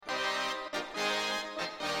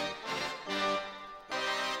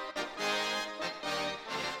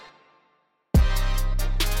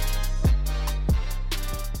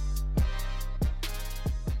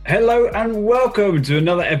Hello and welcome to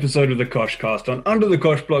another episode of the Koshcast on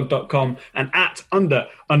underthekoshblog.com and at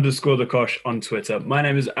under_the_kosh on Twitter. My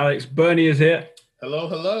name is Alex. Bernie is here. Hello,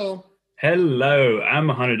 hello. Hello, and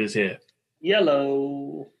Mohammed is here.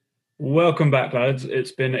 Yellow. Welcome back, lads.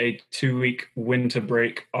 It's been a 2-week winter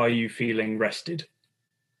break. Are you feeling rested?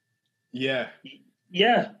 Yeah.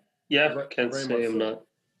 Yeah. Can't Very say I'm so. not.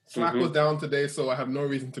 Slack was down today, so I have no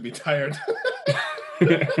reason to be tired.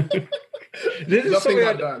 This is Nothing something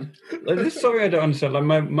got done. This is something I don't understand.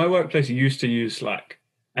 Like my workplace used to use Slack,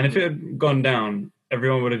 and if it had gone down,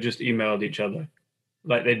 everyone would have just emailed each other,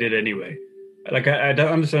 like they did anyway. Like I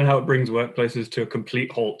don't understand how it brings workplaces to a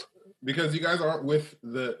complete halt. Because you guys aren't with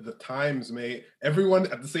the times, mate. Everyone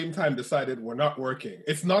at the same time decided we're not working.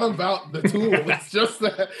 It's not about the tool. It's just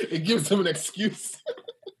that it gives them an excuse.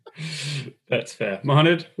 That's fair.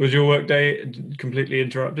 Mohammed, was your workday completely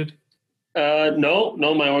interrupted? No,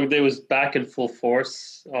 my work day was back in full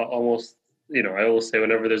force. Almost, I always say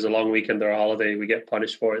whenever there's a long weekend or a holiday, we get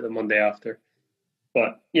punished for it the Monday after.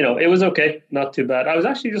 But, it was okay. Not too bad. I was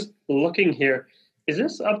actually just looking here. Is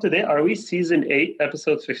this up to date? Are we season 8,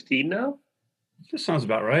 episode 15 now? This sounds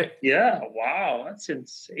about right. Yeah. Wow. That's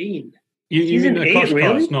insane. You mean the Koshcast,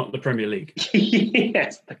 really? Not the Premier League?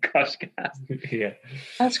 Yes, the Koshcast. Yeah.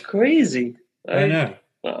 That's crazy. I know.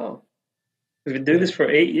 Wow. We've been doing this for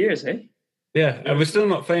 8 years, eh? Yeah, and we're still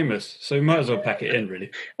not famous, so we might as well pack it in,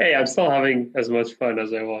 really. Hey, I'm still having as much fun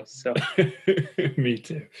as I was. So. Me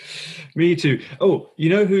too. Oh, you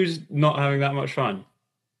know who's not having that much fun?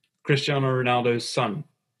 Cristiano Ronaldo's son.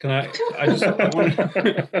 I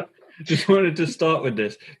just wanted to start with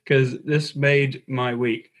this because this made my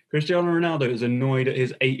week. Cristiano Ronaldo is annoyed at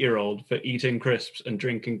his 8-year-old for eating crisps and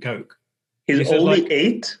drinking Coke. He's only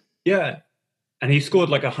 8? Yeah. And he scored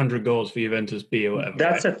like 100 goals for Juventus B or whatever.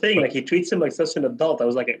 That's the thing. Like he treats him like such an adult. I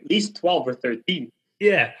was like at least 12 or 13.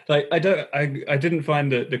 Yeah, like I didn't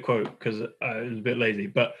find the quote because I was a bit lazy.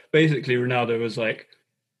 But basically, Ronaldo was like,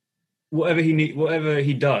 whatever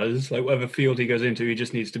he does, like whatever field he goes into, he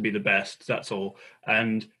just needs to be the best. That's all.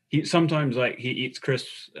 And he sometimes like he eats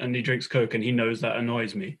crisps and he drinks Coke, and he knows that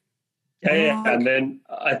annoys me. Yeah. And then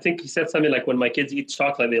I think he said something like, when my kids eat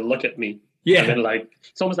chocolate, they look at me. Yeah. And then like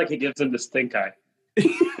it's almost like he gives them the stink eye.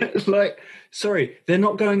 Like, sorry, they're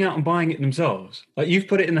not going out and buying it themselves. Like you've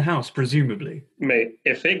put it in the house, presumably. Mate,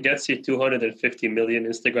 if it gets you 250 million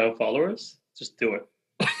Instagram followers, just do it.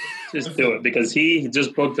 Just do it, because he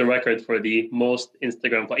just broke the record for the most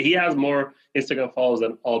Instagram. He has more Instagram followers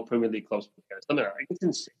than all Premier League clubs players. Something like it's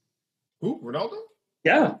insane. Who? Ronaldo?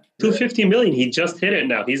 Yeah, 250 million. He just hit it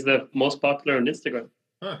now. He's the most popular on Instagram.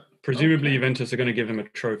 Huh. Presumably, Juventus are going to give him a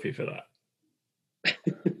trophy for that.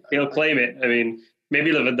 He'll claim it. I mean,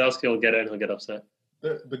 maybe Lewandowski will get it and he'll get upset.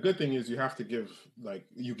 The good thing is you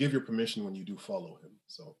give your permission when you do follow him.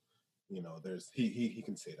 So, there's he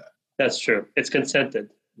can say that. That's true. It's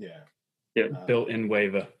consented. Yeah. Built-in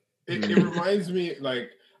waiver. It reminds me,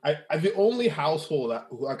 like, I the only household that,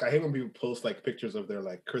 like, I hate when people post like pictures of their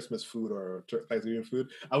like Christmas food or Thanksgiving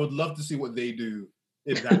food. I would love to see what they do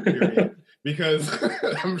in that period because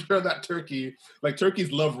I'm sure that turkeys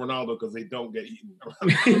love Ronaldo because they don't get eaten.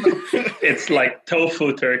 It's like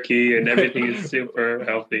tofu turkey and everything is super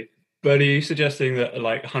healthy. But are you suggesting that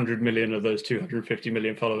like 100 million of those 250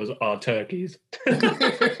 million followers are turkeys?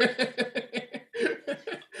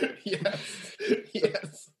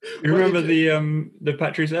 Yes. You remember the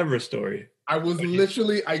Patrice Evra story? I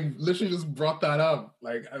literally just brought that up.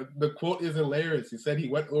 Like the quote is hilarious. He said he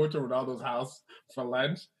went over to Ronaldo's house for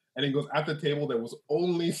lunch, and he goes, at the table there was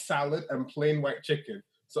only salad and plain white chicken.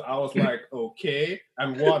 So I was like, okay,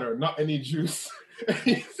 and water, not any juice. And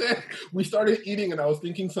he said we started eating, and I was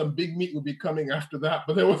thinking some big meat would be coming after that,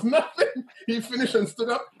 but there was nothing. He finished and stood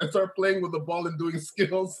up and started playing with the ball and doing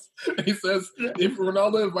skills. And he says, if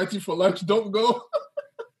Ronaldo invites you for lunch, don't go.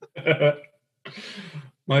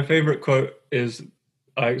 My favorite quote is,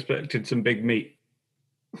 I expected some big meat.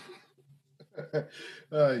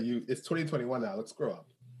 It's 2021 now. Let's grow up.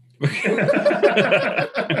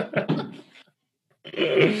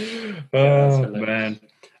 Oh,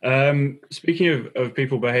 man. Speaking of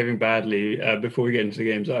people behaving badly, before we get into the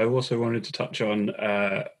games, I also wanted to touch on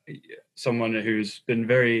someone who's been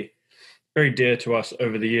very, very dear to us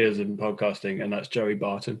over the years in podcasting, and that's Joey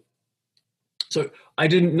Barton. So I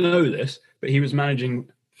didn't know this, but he was managing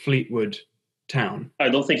Fleetwood Town. I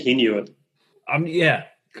don't think he knew it. Yeah,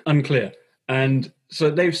 unclear. And so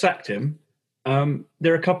they've sacked him.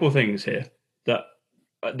 There are a couple of things here that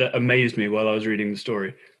amazed me while I was reading the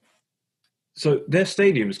story. So their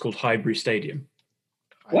stadium is called Highbury Stadium.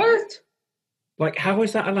 What? Like, how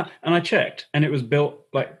is that allowed? And I checked, and it was built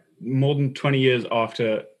like more than 20 years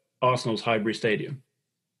after Arsenal's Highbury Stadium.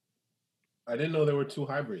 I didn't know there were two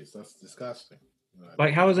Highburys. That's disgusting.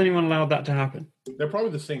 Like, how has anyone allowed that to happen? They're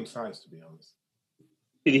probably the same size, to be honest.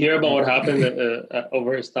 Did you hear about what happened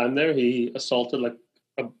over his time there? He assaulted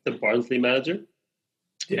the Barnsley manager.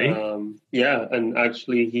 Yeah. Yeah, and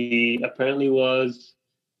actually he apparently was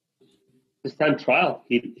to stand trial.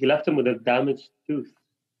 He left him with a damaged tooth.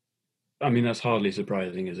 I mean, that's hardly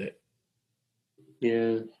surprising, is it?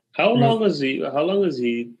 Yeah. How long was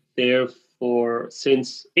he there for?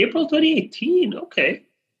 Since April 2018. Okay.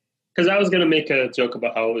 Because I was gonna make a joke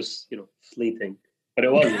about how it was, fleeting, but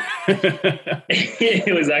it wasn't.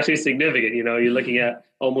 It was actually significant. You're looking at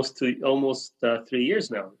almost 3 years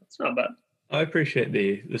now. That's not bad. I appreciate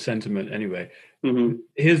the sentiment anyway. Mm-hmm.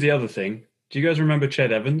 Here's the other thing. Do you guys remember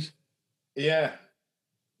Ched Evans? Yeah.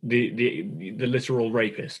 The literal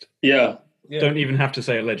rapist. Yeah. Don't even have to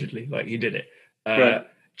say allegedly, like he did it. Right.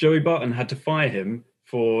 Joey Barton had to fire him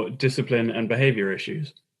for discipline and behavior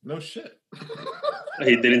issues. No shit.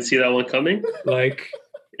 He didn't see that one coming. Like,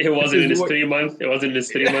 it wasn't in his 3 month. It wasn't in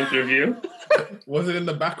his 3 month review. Was it in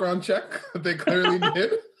the background check? They clearly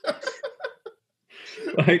did.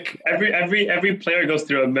 Like every player goes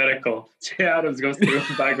through a medical. Jay Adams goes through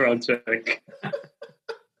a background check.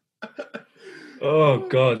 Oh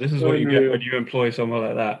God, this is what you get when you employ someone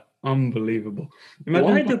like that. Unbelievable. Imagine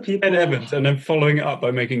Why do people Ed Evans and then following it up by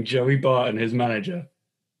making Joey Barton his manager?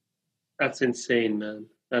 That's insane, man.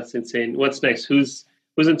 That's insane. What's next? Who's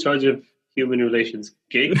in charge of human relations?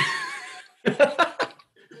 Giggs?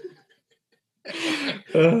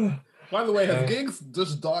 By the way, has Giggs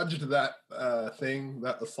just dodged that thing,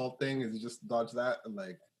 that assault thing? Has he just dodged that? And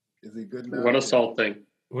is he good now? What assault thing?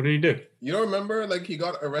 What did he do? You don't remember? He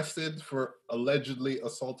got arrested for allegedly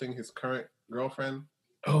assaulting his current girlfriend.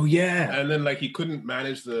 Oh yeah. And then he couldn't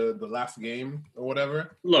manage the last game or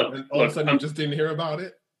whatever. Look, and all of a sudden you just didn't hear about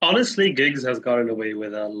it. Honestly, Giggs has gotten away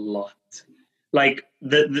with a lot.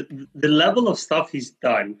 The level of stuff he's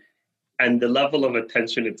done and the level of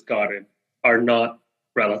attention it's gotten are not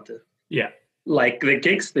relative. Yeah. The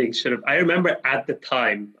Giggs thing should have. I remember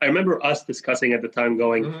us discussing at the time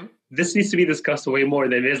going, this needs to be discussed way more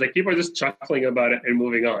than it is. People are just chuckling about it and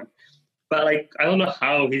moving on. But I don't know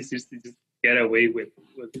how he seems to just get away with.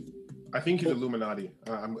 I think he's Illuminati.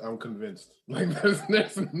 I'm convinced.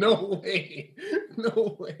 There's no way.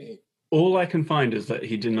 No way. All I can find is that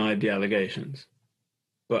he denied the allegations.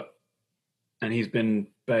 And he's been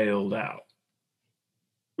bailed out.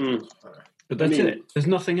 Mm. But that's it. There's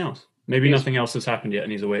nothing else. Maybe nothing else has happened yet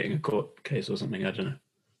and he's awaiting a court case or something. I don't know.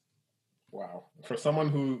 Wow. For someone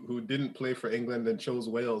who didn't play for England and chose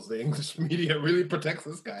Wales, the English media really protects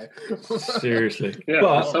this guy. Seriously. Yeah.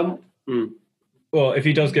 But, well, if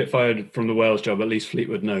he does get fired from the Wales job, at least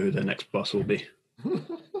Fleetwood know who their next boss will be.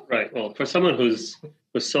 Right. Well, for someone was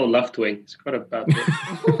so left-wing, it's quite a bad thing.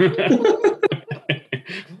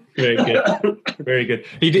 Very good. Very good.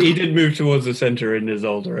 He did move towards the centre in his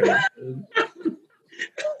older age.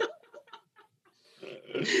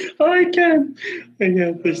 I can't.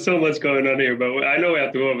 There's so much going on here, but I know we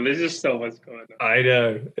have to go, but there's just so much going on. I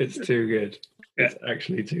know. It's too good. It's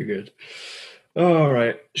actually too good. All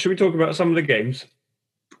right. Should we talk about some of the games?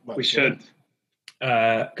 We should.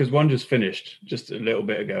 Because one just finished just a little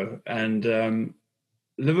bit ago. And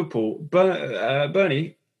Liverpool,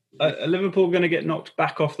 Bernie, are Liverpool going to get knocked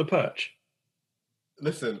back off the perch?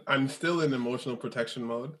 Listen, I'm still in emotional protection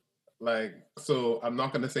mode. So I'm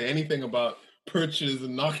not going to say anything about perches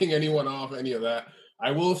and knocking anyone off, any of that.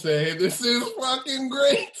 I will say this is fucking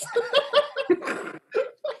great.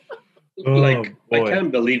 I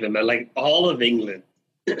can't believe it, man. All of England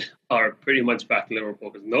are pretty much back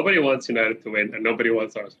Liverpool because nobody wants United to win and nobody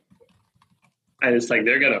wants Arsenal. And it's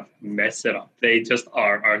they're gonna mess it up. They just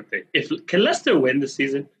are, aren't they? Can Leicester win this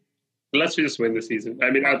season? Leicester just win the season.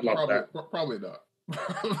 I mean, I'd love that. Probably not.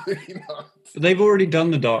 Probably not. They've already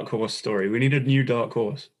done the dark horse story. We need a new dark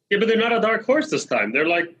horse. Yeah, but they're not a dark horse this time.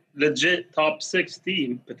 They're legit top 6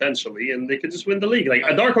 team potentially, and they could just win the league.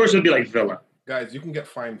 A dark horse would be Villa. Guys, you can get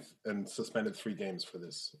fined and suspended 3 games for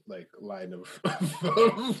this line of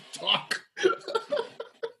talk.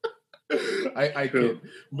 I kid,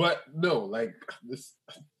 but no, this.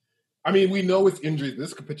 I mean, we know it's injuries.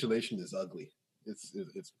 This capitulation is ugly. It's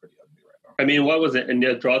pretty ugly right now. I mean, what was it? And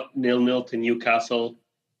they dropped 0-0 to Newcastle,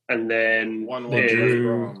 and then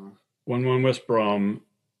 1-1 West Brom.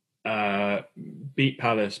 Beat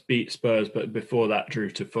Palace, beat Spurs, but before that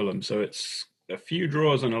drew to Fulham. So it's a few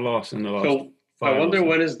draws and a loss in the last. So I wonder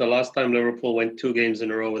when is the last time Liverpool went 2 games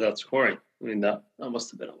in a row without scoring. I mean, that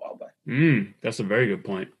must have been a while back. That's a very good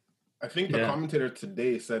point. I think the commentator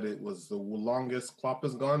today said it was the longest Klopp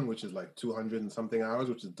has gone, which is like 200 and something hours,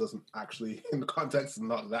 which doesn't actually, in the context, is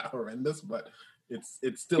not that horrendous, but it's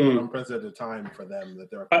still an unprecedented time for them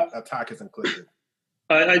that their attack isn't clicking.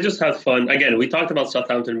 I just had fun. Again, we talked about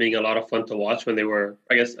Southampton being a lot of fun to watch when they were,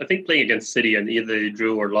 I think, playing against City, and either they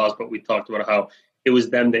drew or lost, but we talked about how it was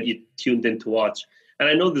them that you tuned in to watch. And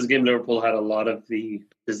I know this game, Liverpool had a lot of the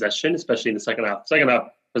possession, especially in the second half. Second half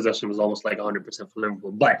possession was almost like 100% for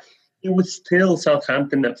Liverpool, but it was still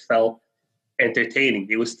Southampton that felt entertaining.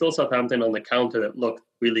 It was still Southampton on the counter that looked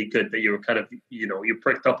really good, that you were kind of, you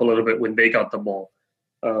pricked up a little bit when they got the ball.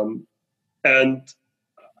 And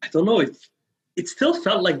I don't know, it still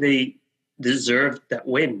felt like they deserved that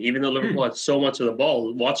win, even though Liverpool had so much of the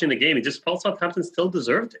ball. Watching the game, it just felt Southampton still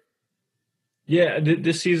deserved it. Yeah,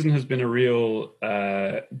 this season has been a real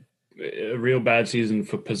bad season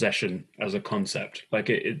for possession as a concept. Like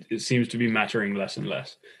it seems to be mattering less and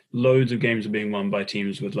less. Loads of games are being won by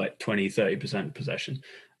teams with like 20-30% possession.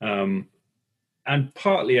 And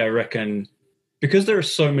partly, I reckon, because there are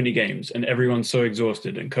so many games and everyone's so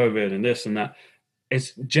exhausted and COVID and this and that,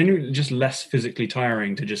 it's genuinely just less physically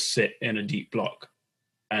tiring to just sit in a deep block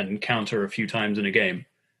and counter a few times in a game,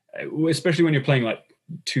 especially when you're playing like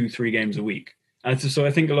 2-3 games a week. And so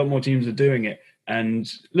I think a lot more teams are doing it.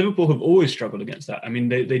 And Liverpool have always struggled against that. I mean,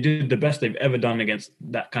 they did the best they've ever done against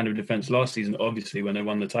that kind of defense last season, obviously, when they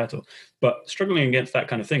won the title. But struggling against that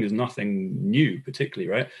kind of thing is nothing new, particularly,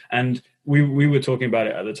 right? And we were talking about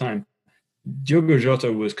it at the time. Diogo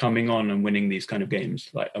Jota was coming on and winning these kind of games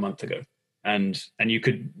like a month ago. And you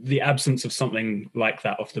could, the absence of something like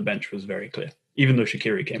that off the bench was very clear, even though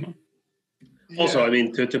Shaqiri came on. Also, I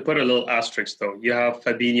mean, to put a little asterisk, though, you have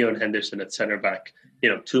Fabinho and Henderson at center back,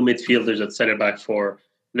 two midfielders at center back for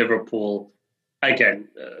Liverpool. Again,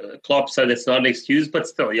 Klopp said it's not an excuse, but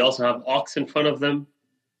still, you also have Ox in front of them.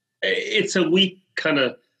 It's a weak kind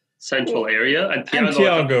of central area. And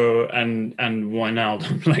Thiago and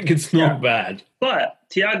Wijnaldum, like, it's not bad. But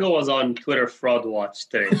Thiago was on Twitter fraud watch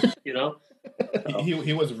today,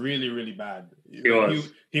 He was really, really bad.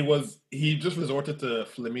 He just resorted to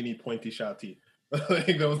Flamini pointy shouty.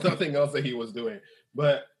 Like, there was nothing else that he was doing.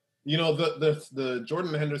 But the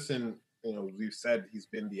Jordan Henderson, we've said he's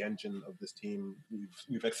been the engine of this team.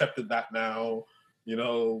 We've accepted that now.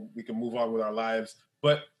 We can move on with our lives.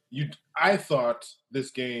 But I thought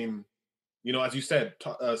this game, as you said,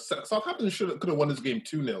 Southampton could have won this game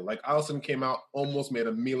 2-0. Like, Alisson came out, almost made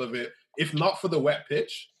a meal of it. If not for the wet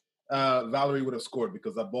pitch, Valerie would have scored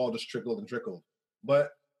because that ball just trickled and trickled.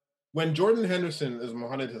 But when Jordan Henderson, as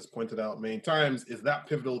Mohamed has pointed out many times, is that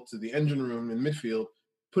pivotal to the engine room in midfield,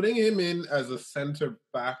 putting him in as a center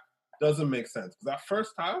back doesn't make sense. Because that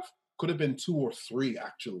first half could have been 2 or 3,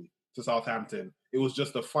 actually, to Southampton. It was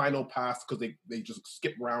just a final pass because they just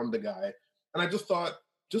skip around the guy. And I just thought,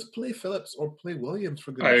 just play Phillips or play Williams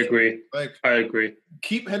for goodness sake. I agree.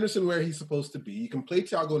 Keep Henderson where he's supposed to be. You can play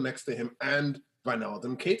Thiago next to him and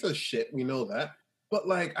Wijnaldum. Keita's shit, we know that. But,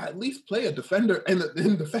 like, at least play a defender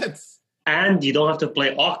in defense. And you don't have to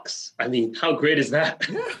play Ox. I mean, how great is that?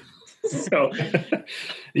 Yeah. So,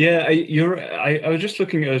 yeah, I was just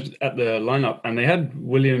looking at the lineup, and they had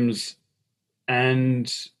Williams and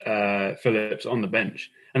Phillips on the bench,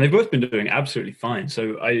 and they've both been doing absolutely fine.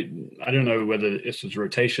 So I don't know whether this was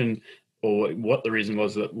rotation or what the reason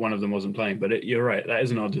was that one of them wasn't playing. But you're right, that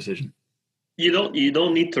is an odd decision. You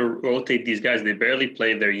don't need to rotate these guys. They barely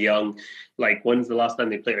play. They're young. Like, when's the last time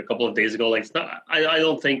they played? A couple of days ago. Like, it's not.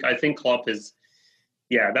 I think Klopp is.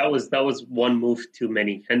 Yeah, that was one move too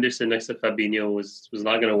many. Henderson next to Fabinho was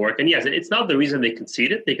not going to work. And yes, it's not the reason they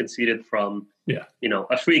conceded. They conceded from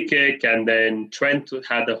a free kick, and then Trent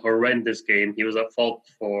had a horrendous game. He was at fault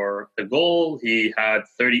for the goal. He had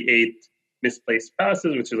 38 misplaced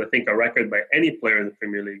passes, which is, I think, a record by any player in the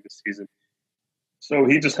Premier League this season. So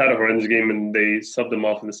he just had a horrendous game, and they subbed him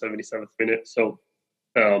off in the 77th minute. So,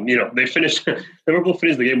 they finished. Liverpool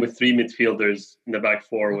finished the game with 3 midfielders in the back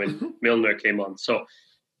 4 when Milner came on. So,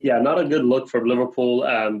 yeah, not a good look for Liverpool.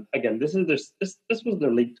 Again, this was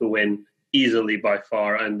their league to win easily by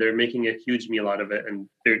far, and they're making a huge meal out of it. And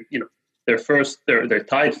they're first. They're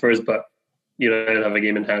tied first, but United have a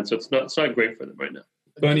game in hand, so it's not great for them right now.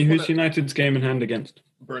 Bernie, who's United's game in hand against?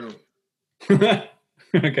 Burnley.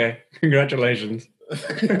 Okay, congratulations.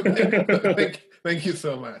 Thank you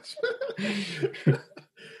so much.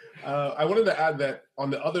 I wanted to add that on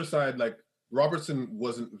the other side, like, Robertson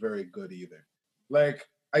wasn't very good either. Like,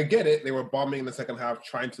 I get it. They were bombing in the second half,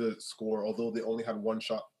 trying to score, although they only had 1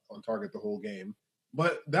 shot on target the whole game.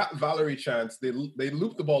 But that Valerie chance, they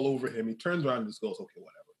looped the ball over him. He turns around and just goes, okay,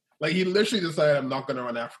 whatever. Like, he literally decided, I'm not going to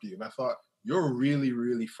run after you. And I thought, you're really,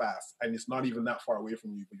 really fast, and it's not even that far away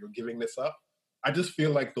from you, but you're giving this up. I just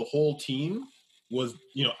feel like the whole team was,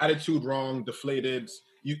 attitude wrong, deflated.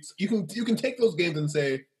 You can take those games and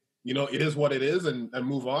say, it is what it is, and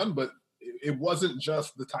move on. But it wasn't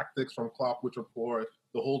just the tactics from Klopp, which were poor.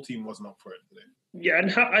 The whole team wasn't up for it today. Yeah,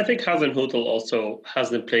 and I think Hasenhüttl also has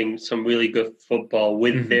been playing some really good football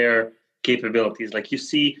with their capabilities. Like you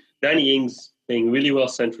see Danny Ings playing really well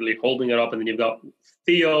centrally, holding it up, and then you've got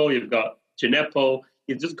Theo, you've got Gineppo.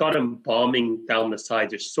 You've just got him bombing down the side.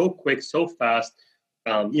 They're so quick, so fast.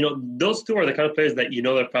 Those two are the kind of players that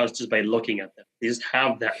they're fast just by looking at them. They just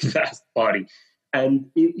have that fast body. And,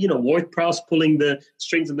 Ward-Prowse pulling the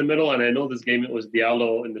strings in the middle. And I know this game it was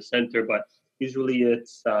Diallo in the center, but usually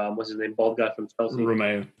it's, what's his name, bald guy from Chelsea?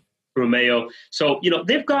 Romeo. So,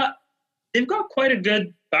 they've got quite a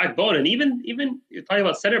good backbone. And even you're talking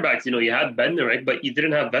about center backs, you had Bednarek, but you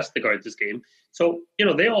didn't have Vestergaard this game. So,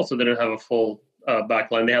 they also didn't have a full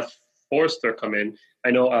back line. They have Forster come in.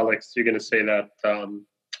 I know, Alex, you're going to say that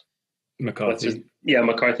McCarthy.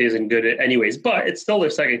 McCarthy isn't good anyways, but it's still their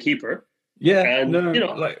second keeper. Yeah, and,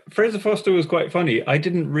 Fraser Forster was quite funny. I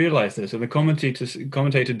didn't realize this, and the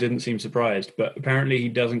commentator didn't seem surprised, but apparently he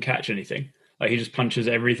doesn't catch anything. Like he just punches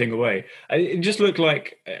everything away. It just looked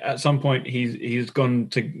like at some point he's gone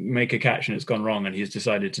to make a catch and it's gone wrong, and he's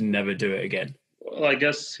decided to never do it again. Well, I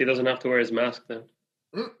guess he doesn't have to wear his mask then.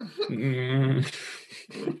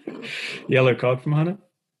 Yellow card from Hannah?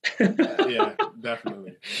 Yeah,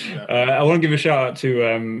 definitely. I want to give a shout out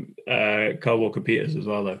to Kyle Walker-Peters as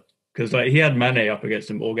well, though, because he had Mane up against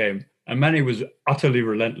him all game, and Mane was utterly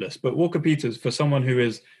relentless. But Walker-Peters, for someone who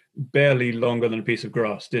is barely longer than a piece of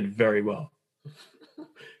grass, did very well.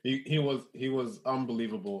 He was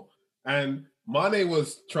unbelievable, and Mane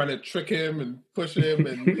was trying to trick him and push him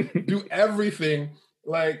and do everything.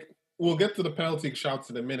 Like, we'll get to the penalty shouts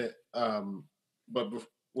in a minute,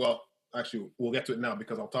 actually, we'll get to it now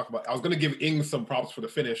because I was going to give Ings some props for the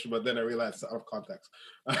finish, but then I realized it's out of context.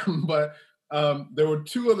 But there were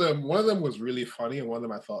two of them. One of them was really funny, and one of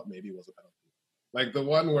them I thought maybe was a penalty. Like the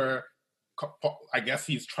one where I guess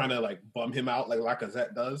he's trying to bum him out like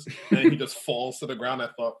Lacazette does, and he just falls to the ground. I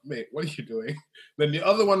thought, mate, what are you doing? Then the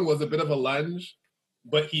other one was a bit of a lunge,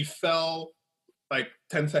 but he fell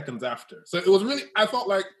 10 seconds after. So it was really, I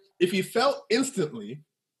thought if he fell instantly,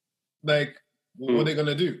 what are they going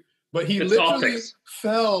to do? But he literally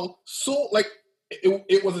fell so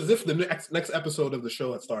it was as if the next episode of the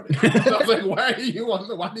show had started. So I was like, why have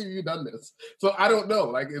you done this? So I don't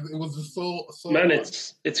know. It was just so man,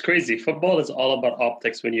 it's crazy. Football is all about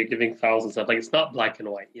optics when you're giving fouls and stuff. It's not black and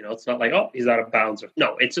white, it's not like, oh, he's out of bounds.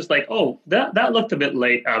 No, it's just like, oh, that looked a bit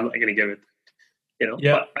late. I'm not gonna give it.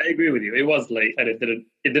 Yeah. But I agree with you. It was late and it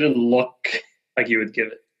didn't look like you would give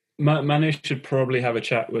it. Mane should probably have a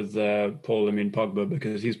chat with Paul-Emile Pogba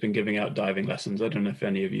because he's been giving out diving lessons. I don't know if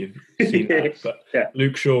any of you have seen that, but yeah.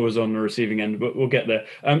 Luke Shaw was on the receiving end, but we'll get there.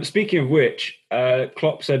 Speaking of which,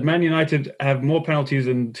 Klopp said, Man United have more penalties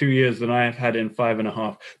in 2 years than I have had in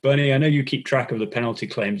 5.5. Bernie, I know you keep track of the penalty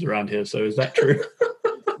claims around here, so is that true?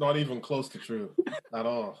 It's not even close to true at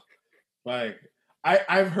all.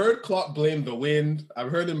 I've heard Klopp blame the wind.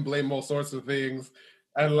 I've heard him blame all sorts of things.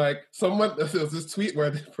 And there was this tweet where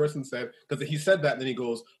the person said, because he said that, and then he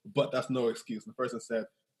goes, but that's no excuse. And the person said,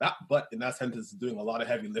 that but in that sentence is doing a lot of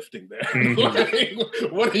heavy lifting there.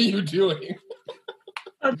 Mm-hmm. What are you doing?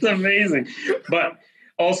 That's amazing. But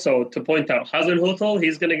also to point out, Hasenhüttl,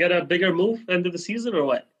 he's going to get a bigger move end of the season or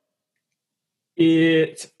what?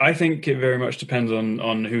 I think it very much depends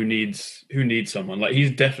on who needs someone.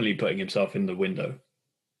 He's definitely putting himself in the window.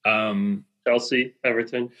 Chelsea,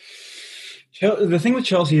 Everton. The thing with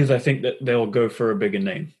Chelsea is I think that they'll go for a bigger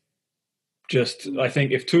name. I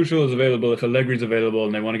think if Tuchel is available, if Allegri's available,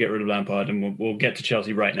 and they want to get rid of Lampard, and we'll get to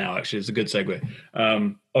Chelsea right now, actually, it's a good segue.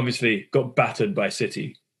 Obviously, got battered by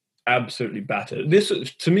City. Absolutely battered. This,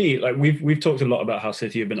 to me, we've talked a lot about how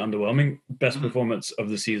City have been underwhelming. Best performance of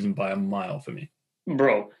the season by a mile for me.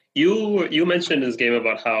 Bro, you mentioned in this game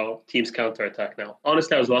about how teams counterattack now.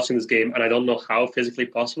 Honestly, I was watching this game, and I don't know how physically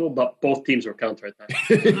possible, but both teams were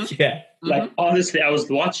counterattacking. Yeah. Honestly, I was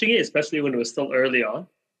watching it, especially when it was still early on,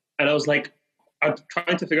 and I was like, I'm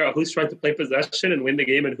trying to figure out who's trying to play possession and win the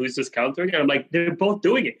game and who's just countering. And I'm like, they're both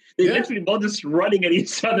doing it. They're literally both just running at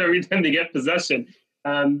each other every time they get possession.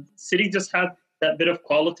 City just had that bit of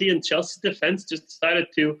quality, and Chelsea's defense just decided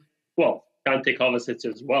to, Kante Kovacic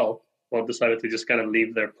as well, decided to just kind of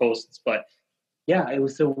leave their posts. But yeah, it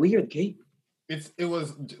was a weird game. It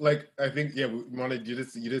was I think, Monet, you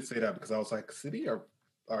did say that because I was like, City are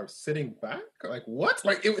are sitting back. Like what?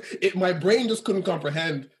 Like my brain just couldn't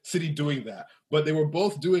comprehend City doing that, but they were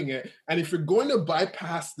both doing it. And if you're going to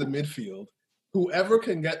bypass the midfield, whoever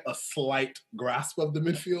can get a slight grasp of the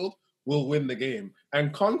midfield will win the game.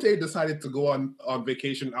 And Conte decided to go on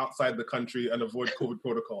vacation outside the country and avoid COVID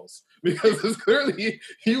protocols because clearly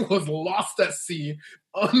he was lost at sea.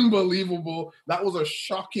 Unbelievable. That was a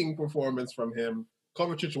shocking performance from him.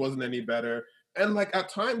 Kovacic wasn't any better. And like at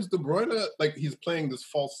times, De Bruyne, like he's playing this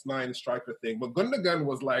false nine striker thing, but Gundogan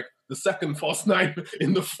was like the second false nine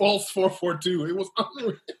in the false 4-4-2. It was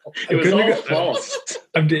unreal. It was all false.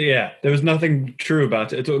 Yeah, there was nothing true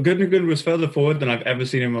about it. Gundogan was further forward than I've ever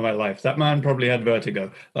seen him in my life. That man probably had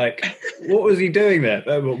vertigo. Like, what was he doing there?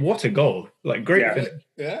 What a goal! Like, great.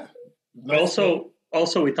 Yeah. Nice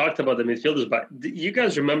Also, we talked about the midfielders, but you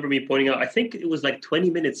guys remember me pointing out, I think it was like 20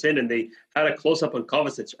 minutes in and they had a close-up on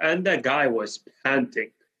Kovacic, and that guy was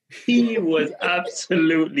panting. He was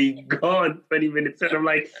absolutely gone 20 minutes in. I'm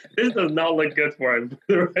like, this does not look good for him for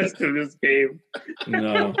the rest of this game.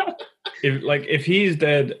 No. If he's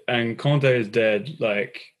dead and Conte is dead,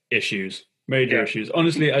 like, major issues.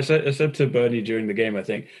 Honestly, I said to Bernie during the game, I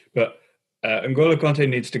think, but N'Golo Conte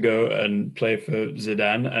needs to go and play for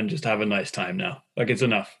Zidane and just have a nice time now. Like, it's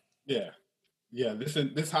enough. Yeah.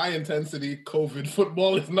 This high intensity COVID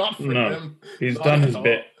football is not for him. He's done his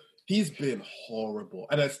bit. He's been horrible,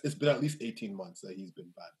 and it's been at least 18 months that he's been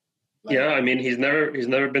bad. Like, yeah, I mean, he's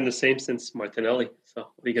never been the same since Martinelli. So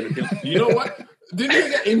what are you gonna do? You know what? Didn't he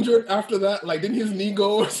get injured after that? Like, didn't his knee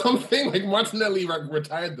go or something? Like Martinelli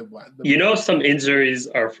retired the You know, some injuries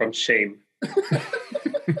are from shame.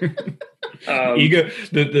 Ego,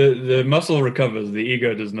 the muscle recovers, the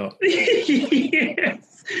ego does not.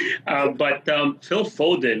 Yes, but Phil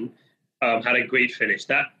Foden had a great finish.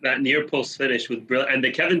 That near post finish was brilliant, and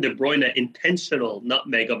the Kevin De Bruyne intentional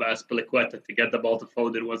nutmeg of Azpilicueta to get the ball to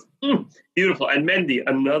Foden was beautiful. And Mendy,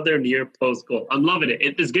 another near post goal. I'm loving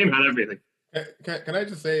it. This game had everything. Can I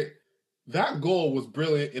just say that goal was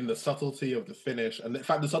brilliant in the subtlety of the finish, and in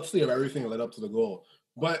fact the subtlety of everything that led up to the goal.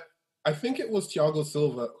 But I think it was Thiago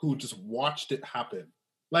Silva who just watched it happen.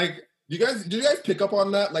 Like, did you guys pick up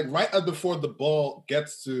on that? Like, right before the ball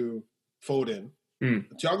gets to Foden,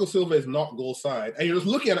 Thiago Silva is not goal side, and you're just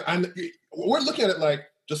looking at it, and we're looking at it like,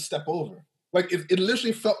 just step over. Like, it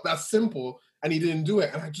literally felt that simple, and he didn't do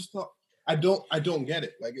it. And I just thought, I don't get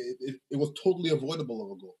it. Like, it was totally avoidable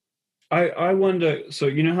of a goal. I wonder, so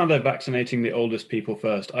you know how they're vaccinating the oldest people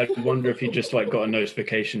first? I wonder if he just like got a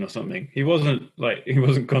notification or something. He wasn't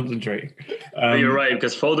concentrating. You're right,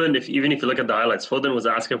 because Foden, even if you look at the highlights, Foden was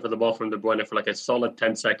asking for the ball from De Bruyne for like a solid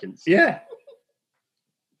 10 seconds. Yeah.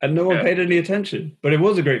 And no one paid any attention. But it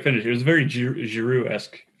was a great finish. It was very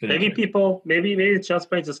Giroud-esque finish. Maybe the Chelsea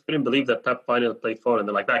fans just couldn't believe that Pep finally played Foden.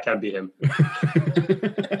 They're like, that can't be him.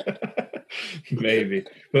 Maybe,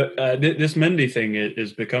 but this Mendy thing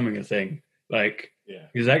is becoming a thing. Like,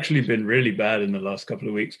 he's actually been really bad in the last couple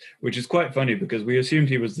of weeks, which is quite funny because we assumed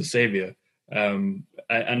he was the savior, and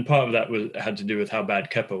part of that had to do with how bad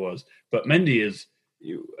Kepa was. But Mendy is,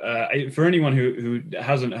 for anyone who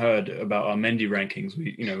hasn't heard about our Mendy rankings,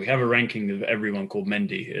 we have a ranking of everyone called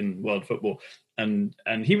Mendy in world football, and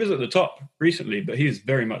he was at the top recently, but he's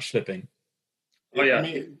very much slipping. Oh yeah, I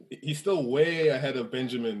mean, he's still way ahead of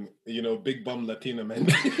Benjamin. Big bum Latina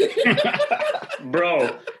Mendy.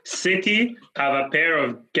 Bro, City have a pair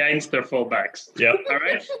of gangster fullbacks. Yeah. All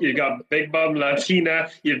right. You've got big bum Latina.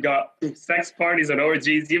 You've got sex parties and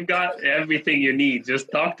orgies. You've got everything you need.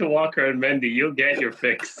 Just talk to Walker and Mendy. You'll get your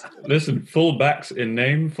fix. Listen, fullbacks in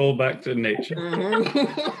name, fullbacks in nature.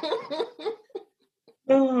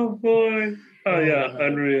 Oh boy. Oh yeah,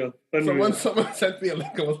 unreal. Someone sent me a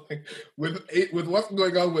link. I was like, with what's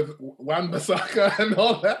going on with Wan-Bissaka and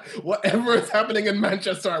all that, whatever is happening in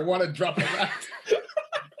Manchester, I want to drop that.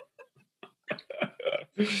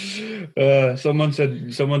 Someone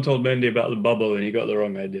told Mendy about the bubble and he got the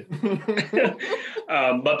wrong idea.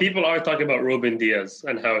 But people are talking about Ruben Diaz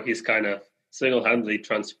and how he's kind of single-handedly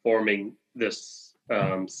transforming this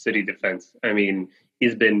City defense. I mean,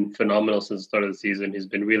 he's been phenomenal since the start of the season. He's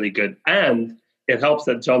been really good. And it helps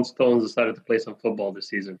that John Stones decided to play some football this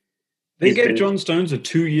season. They gave John Stones a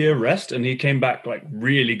 2-year rest, and he came back like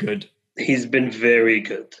really good. He's been very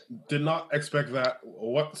good. Did not expect that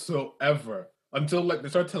whatsoever. Until like they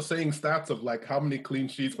started saying stats of like how many clean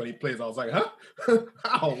sheets when he plays. I was like, huh?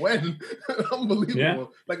 How? When? Unbelievable. Yeah.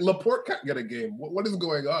 Like Laporte can't get a game. What is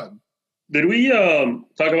going on? Did we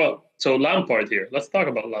talk about Lampard here? Let's talk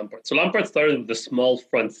about Lampard. So Lampard started with the small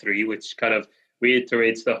front three, which kind of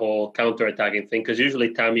reiterates the whole counter-attacking thing, because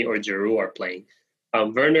usually Tammy or Giroud are playing.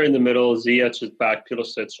 Werner in the middle, Ziyech is back,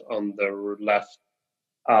 Pulisic on the left,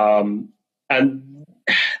 And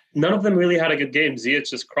none of them really had a good game.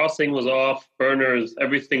 Ziyech's crossing was off. Werner's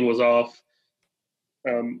everything was off.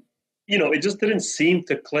 It just didn't seem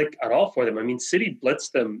to click at all for them. I mean, City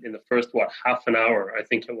blitzed them in the first, half an hour. I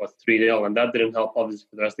think it was 3-0, and that didn't help, obviously,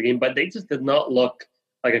 for the rest of the game. But they just did not look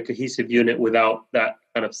like a cohesive unit without that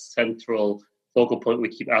kind of central focal point we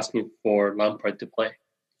keep asking for Lampard to play.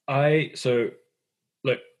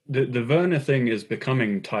 Look, the Werner thing is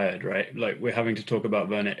becoming tired, right? Like, we're having to talk about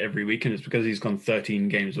Werner every week, and it's because he's gone 13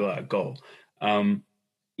 games without a goal.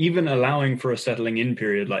 Even allowing for a settling in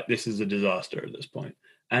period like this is a disaster at this point.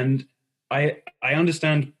 And I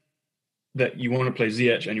understand that you want to play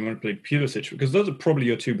Ziyech and you want to play Pulisic because those are probably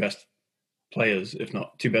your two best players, if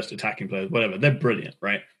not two best attacking players, whatever. They're brilliant,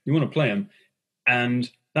 right? You want to play them. And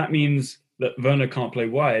that means that Werner can't play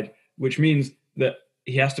wide, which means that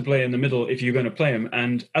he has to play in the middle if you're going to play him.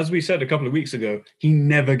 And as we said a couple of weeks ago, he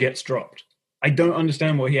never gets dropped. I don't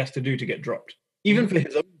understand what he has to do to get dropped, even for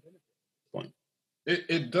his own point.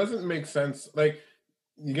 It doesn't make sense. Like,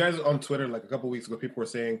 you guys on Twitter, like a couple of weeks ago, people were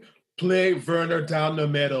saying, play Werner down the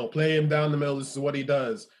middle, play him down the middle. This is what he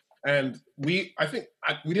does. And we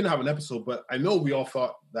didn't have an episode, but I know we all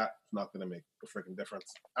thought that's not going to make a freaking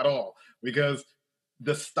difference at all because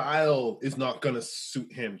the style is not going to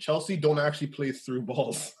suit him. Chelsea don't actually play through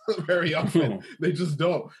balls very often. They just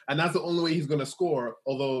don't. And that's the only way he's going to score,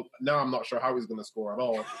 although now I'm not sure how he's going to score at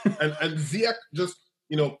all. And Ziyech just,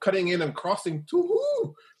 cutting in and crossing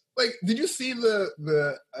too. Like, did you see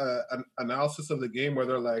the analysis of the game where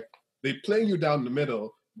they're like, they play you down the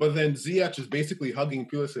middle, but then Ziyech is basically hugging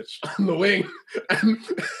Pulisic on the wing, and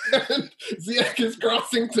Ziyech is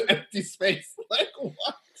crossing to empty space. Like,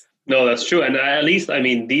 what? No, that's true. And at least, I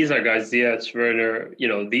mean, these are guys, Ziyech, Werner,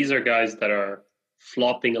 these are guys that are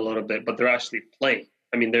flopping a little bit, but they're actually playing.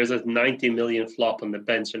 I mean, there's a 90 million flop on the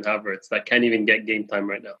bench in Havertz that can't even get game time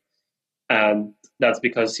right now. And that's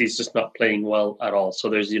because he's just not playing well at all. So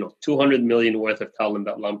there's, 200 million worth of talent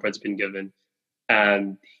that Lampard's been given,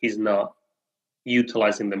 and he's not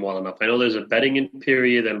utilizing them well enough. I know there's a betting in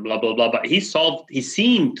period and blah, blah, blah, but he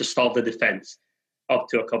seemed to solve the defense up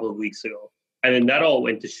to a couple of weeks ago. And then that all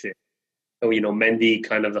went to shit. So, Mendy,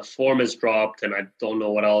 kind of the form has dropped, and I don't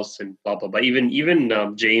know what else, and blah, blah, blah.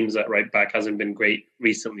 Even James at right back hasn't been great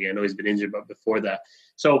recently. I know he's been injured, but before that.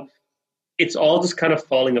 So it's all just kind of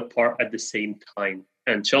falling apart at the same time.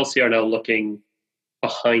 And Chelsea are now looking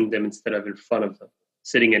behind them instead of in front of them,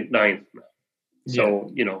 sitting at 9th now.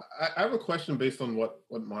 So, I have a question based on what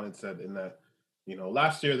Mohamed said in that,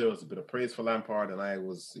 last year there was a bit of praise for Lampard and I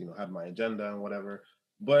was, had my agenda and whatever.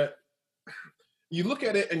 But you look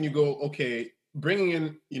at it and you go, okay, bringing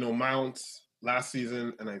in, Mount last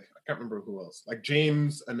season, and I can't remember who else, like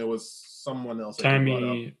James, and there was someone else.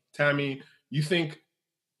 Tammy, you think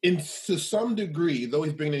to some degree, though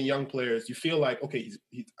he's bringing in young players, you feel like, okay,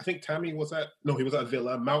 I think Tammy he was at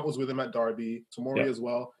Villa. Mount was with him at Derby, Tomori as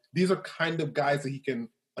well. These are kind of guys that he can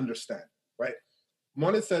understand, right?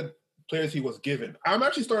 Monet said players he was given. I'm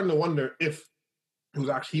actually starting to wonder if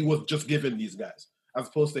he was just given these guys, as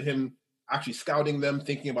opposed to him actually scouting them,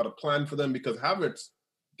 thinking about a plan for them, because Havertz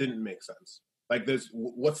didn't make sense. Like,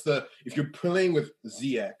 if you're playing with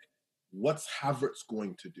Ziyech, what's Havertz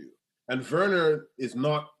going to do? And Werner is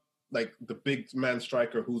not like the big man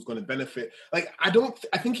striker who's going to benefit. Like, I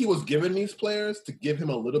think he was given these players to give him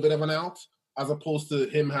a little bit of an out, as opposed to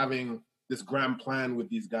him having this grand plan with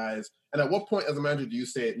these guys. And at what point as a manager do you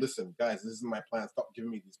say, listen, guys, this is my plan, stop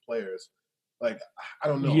giving me these players? Like, I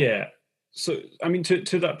don't know. Yeah. So, I mean,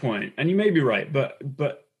 to that point, and you may be right, but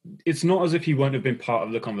it's not as if he won't have been part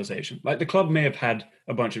of the conversation. Like, the club may have had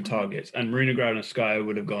a bunch of targets, and Marino Granovskaya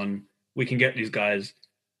would have gone, we can get these guys,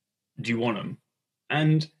 do you want them?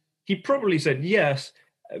 And he probably said yes,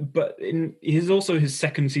 but he's also his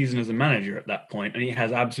second season as a manager at that point, and he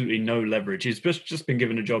has absolutely no leverage. He's just been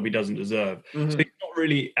given a job he doesn't deserve. Mm-hmm. So he's not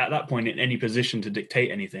really at that point in any position to dictate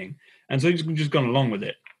anything, and so he's just gone along with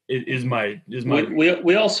it.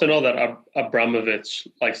 We also know that Abramovich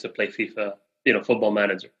likes to play FIFA, Football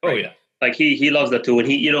Manager. Right? Oh yeah, like he loves that too. And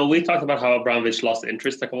we talked about how Abramovich lost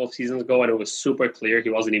interest a couple of seasons ago, and it was super clear he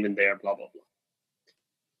wasn't even there. Blah blah blah.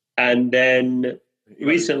 And then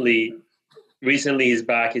recently he's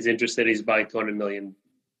back. He's interested. He's buying $200 million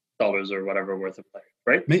or whatever worth of player,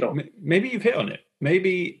 right? Maybe you've hit on it.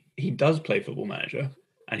 Maybe he does play Football Manager,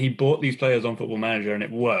 and he bought these players on Football Manager, and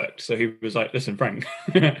it worked. So he was like, "Listen, Frank,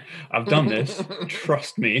 I've done this.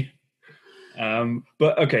 Trust me."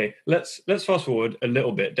 But okay, let's fast forward a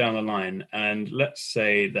little bit down the line, and let's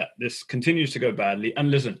say that this continues to go badly.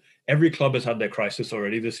 And listen, every club has had their crisis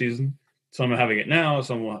already this season. Some are having it now.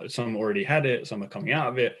 Some already had it. Some are coming out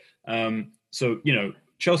of it. So,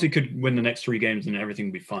 Chelsea could win the next 3 games and everything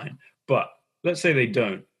would be fine. But let's say they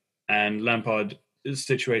don't, and Lampard's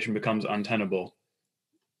situation becomes untenable.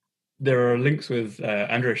 There are links with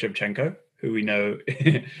Andrei Shevchenko, who we know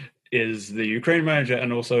is the Ukraine manager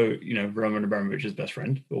and also, Roman Abramovich's best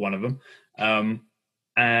friend, or one of them,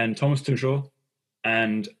 and Thomas Tuchel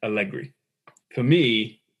and Allegri. For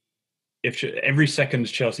me, if every second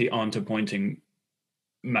Chelsea aren't appointing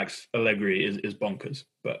Max Allegri is bonkers.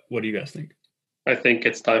 But what do you guys think? I think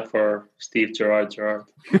it's time for Steve Gerrard.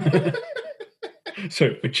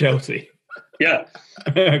 So for Chelsea, yeah,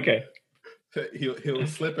 okay. He'll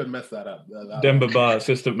slip and mess that up. Demba Ba,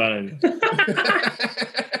 assistant manager.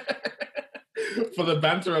 For the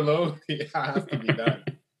banter alone, it has to be done.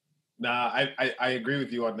 Nah, I agree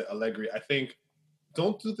with you on the Allegri. I think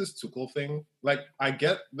don't do this Tuchel thing. Like, I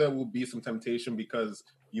get there will be some temptation because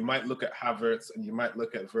you might look at Havertz and you might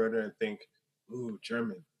look at Werner and think, ooh,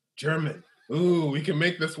 German. Ooh, we can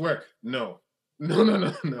make this work. No.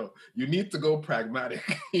 You need to go pragmatic.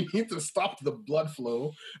 You need to stop the blood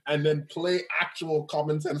flow and then play actual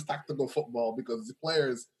common sense tactical football because the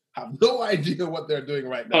players have no idea what they're doing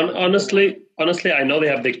right now. Honestly, I know they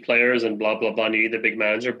have big players and blah, blah, blah, and you need a big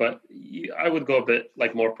manager, but I would go a bit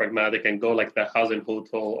like more pragmatic and go like the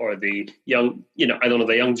Hasenhüttl or the young,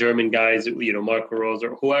 the young German guys, Marco Rose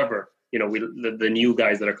or whoever, the new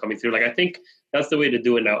guys that are coming through. Like, I think that's the way to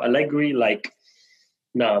do it now. Allegri,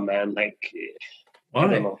 nah, man, why? I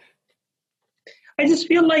don't know. I just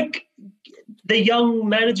feel like the young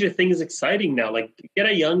manager thing is exciting now. Like, get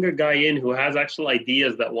a younger guy in who has actual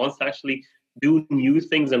ideas that wants to actually do new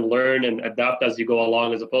things and learn and adapt as you go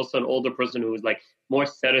along, as opposed to an older person who's more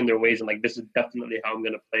set in their ways and this is definitely how I'm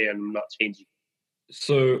going to play and I'm not changing.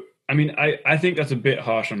 So, I mean, I think that's a bit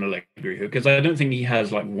harsh on Allegri because I don't think he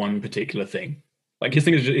has one particular thing. His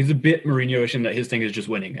thing is he's a bit Mourinho-ish in that his thing is just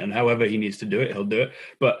winning, and however he needs to do it, he'll do it.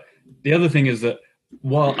 But the other thing is that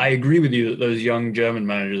while I agree with you that those young German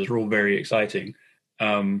managers are all very exciting,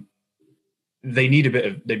 they need a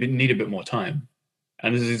bit more time.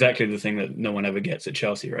 And this is exactly the thing that no one ever gets at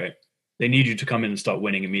Chelsea, right? They need you to come in and start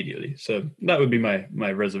winning immediately. So that would be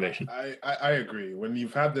my reservation. I agree. When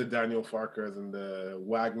you've had the Daniel Farkers and the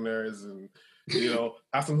Wagners and,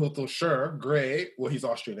 Hasenhüttl, sure, great. Well, he's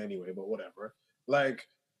Austrian anyway, but whatever.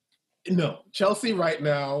 No, Chelsea right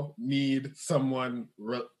now need someone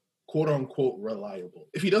quote unquote reliable.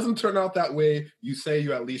 If he doesn't turn out that way, you say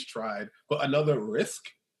you at least tried. But another risk,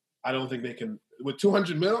 I don't think they can. With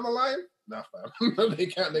 200 million on the line, nah, fam. They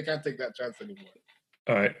can't take that chance anymore.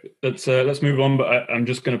 All right, let's move on. But I'm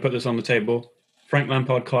just going to put this on the table: Frank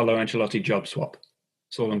Lampard, Carlo Ancelotti job swap.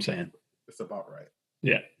 That's all I'm saying. It's about right.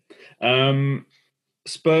 Yeah.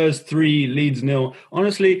 Spurs 3, Leeds 0.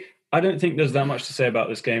 Honestly, I don't think there's that much to say about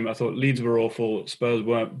this game. I thought Leeds were awful. Spurs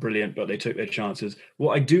weren't brilliant, but they took their chances.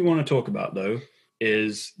 What I do want to talk about, though,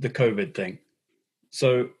 is the COVID thing.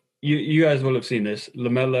 So you guys will have seen this.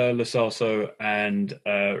 Lamela, Lo Celso, and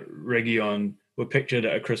Reguilon were pictured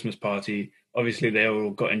at a Christmas party. Obviously, they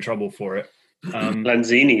all got in trouble for it.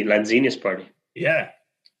 Lanzini's party. Yeah.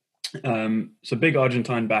 So big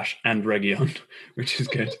Argentine bash and Reguilon, which is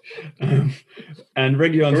good. And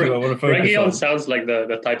Reguilon's who I want to focus on. Reguilon sounds like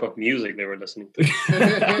the type of music they were listening to.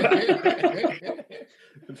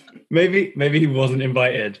 Maybe he wasn't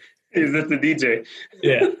invited. Is that the DJ?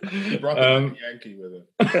 Yeah. He brought the Yankee with him.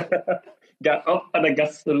 Got up on a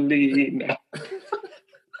gasoline.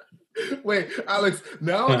 Wait, Alex,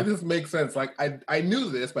 now this makes sense. I knew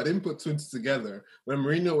this, but I didn't put two and two together. When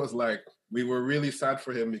Mourinho was like, we were really sad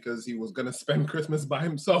for him because he was going to spend Christmas by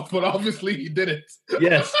himself, but obviously he didn't.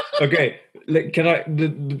 Yes. Okay.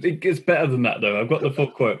 It gets better than that, though. I've got the full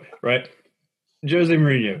quote, right? Jose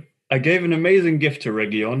Mourinho, I gave an amazing gift to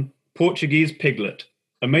Reguilon, Portuguese piglet.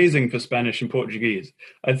 Amazing for Spanish and Portuguese.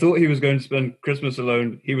 I thought he was going to spend Christmas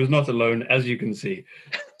alone. He was not alone, as you can see.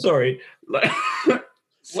 Sorry.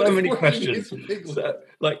 So many questions. So,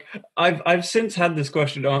 I've since had this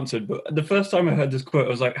question answered, but the first time I heard this quote, I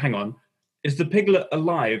was like, hang on. Is the piglet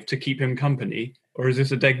alive to keep him company, or is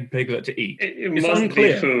this a dead piglet to eat? It must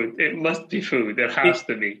be food. It must be food. It has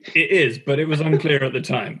to be. It is, but it was unclear at the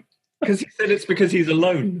time. Because he said it's because he's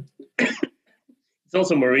alone. It's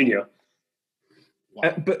also Mourinho.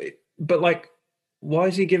 Wow. But why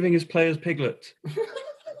is he giving his players piglets?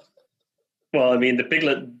 Well, I mean, the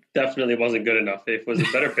piglet definitely wasn't good enough. If it was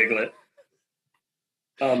a better piglet.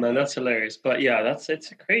 Oh, man, that's hilarious. But yeah,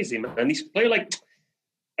 it's crazy, man. These players,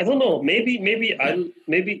 I don't know. Maybe I'm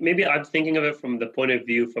thinking of it from the point of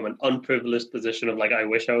view from an unprivileged position of I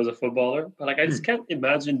wish I was a footballer, but I just can't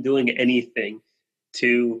imagine doing anything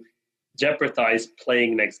to jeopardize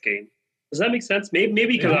playing next game. Does that make sense? Maybe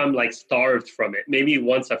because I'm like starved from it. Maybe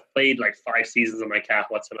once I've played like 5 seasons of my calf,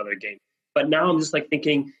 what's another game? But now I'm just like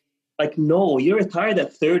thinking, like, no, you're retired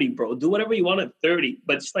at 30, bro. Do whatever you want at 30.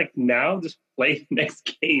 But just like now, just play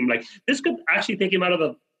next game. Like this could actually take him out of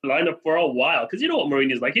the lineup for a while. Because you know what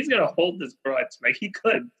Mourinho's like. He's going to hold this grudge. Like he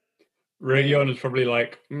could. Region is probably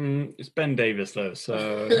like, it's Ben Davis though,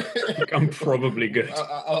 so I'm probably good.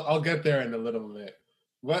 I'll get there in a little bit.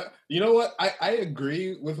 But you know what? I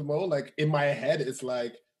agree with Mo. Like in my head, it's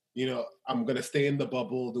like, you know, I'm going to stay in the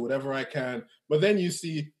bubble, do whatever I can. But then you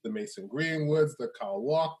see the Mason Greenwoods, the Kyle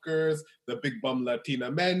Walkers, the big bum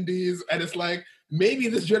Latina Mendy's. And it's like, maybe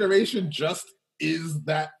this generation just is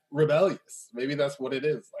that rebellious. Maybe that's what it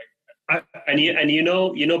is. Like, and you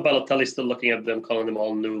know Balotelli's still looking at them, calling them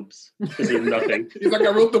all noobs. This is nothing. He's like,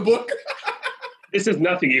 I wrote the book. This is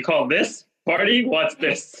nothing. You call this party? What's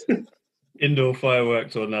this? Indoor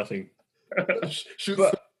fireworks or nothing. Shoot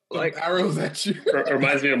like arrows at you.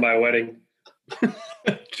 Reminds me of my wedding.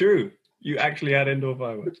 True. You actually had indoor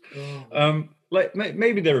fireworks. Like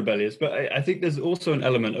maybe they're rebellious, but I think there's also an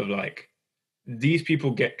element of like these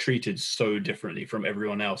people get treated so differently from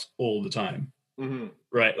everyone else all the time. Mm-hmm.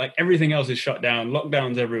 Right, like everything else is shut down,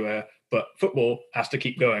 lockdowns everywhere, but football has to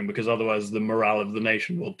keep going because otherwise the morale of the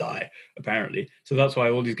nation will die, apparently. So that's why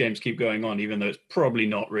all these games keep going on, even though it's probably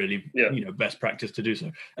not really, best practice to do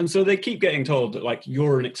so. And so they keep getting told that, like,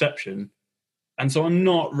 you're an exception. And so I'm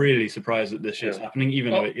not really surprised that this shit's happening,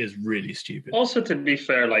 even though it is really stupid. Also, to be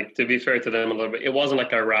fair to them a little bit, it wasn't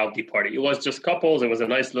like a rowdy party. It was just couples. It was a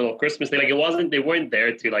nice little Christmas thing. Like they weren't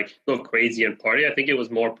there to like go crazy and party. I think it was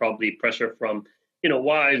more probably pressure from,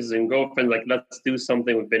 wives and girlfriends. Like, let's do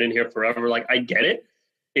something. We've been in here forever. Like, I get it.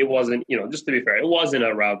 It wasn't, just to be fair, it wasn't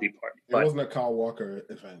a rowdy party. It wasn't a Kyle Walker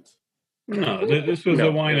event. No, this was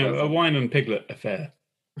a wine and piglet affair.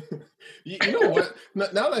 You know what? Now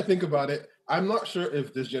that I think about it, I'm not sure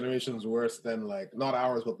if this generation's worse than like not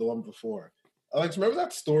ours, but the one before. Like, remember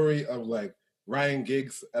that story of like Ryan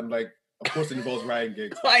Giggs and like, of course, it involves Ryan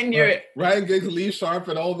Giggs. I knew it. Ryan Giggs, Lee Sharp,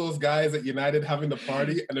 and all those guys at United having the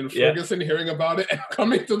party, and then Ferguson hearing about it and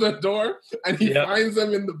coming to the door, and he finds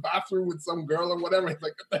them in the bathroom with some girl or whatever. He's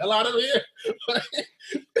like, "Get the hell out of here!"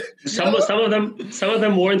 Some of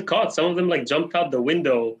them weren't caught. Some of them like jumped out the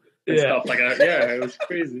window. And stuff like that. Yeah, it was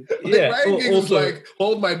crazy. Ryan Giggs was like,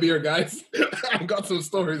 hold my beer, guys. I've got some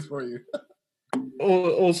stories for you.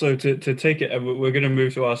 Also, to take it, we're going to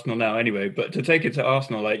move to Arsenal now anyway, but to take it to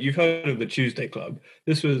Arsenal, like, you've heard of the Tuesday Club.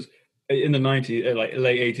 This was in the 90s, like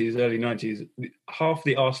late 80s, early 90s. Half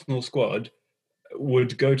the Arsenal squad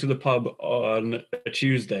would go to the pub on a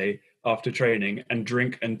Tuesday after training and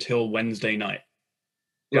drink until Wednesday night.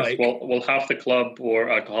 Yes, well, half the club were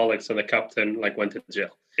alcoholics and the captain like went to jail.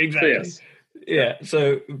 Exactly. So, yes. Yeah.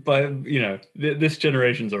 So, this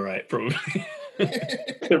generation's all right, probably.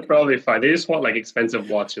 They're probably fine. They just want like expensive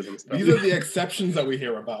watches and stuff. These are the exceptions that we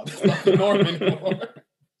hear about. It's not the norm anymore.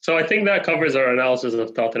 So I think that covers our analysis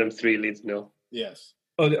of Tottenham 3, Leeds 0. Yes.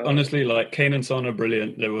 Honestly, like Kane and Son are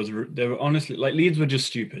brilliant. They were honestly like Leeds were just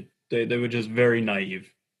stupid. They were just very naive.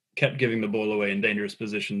 Kept giving the ball away in dangerous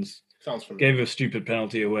positions. Sounds familiar. Gave a stupid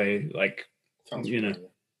penalty away. Like, Sounds familiar.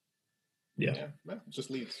 Yeah. Just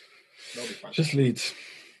Leeds. They'll be fine. Just Leeds.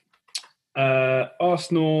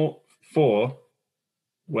 Arsenal 4,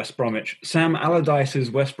 West Bromwich. Sam Allardyce's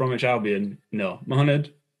West Bromwich Albion. No.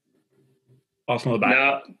 Mohamed, Arsenal are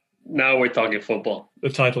back. Now we're talking football. The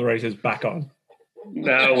title race is back on.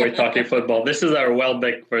 Now we're talking football. This is our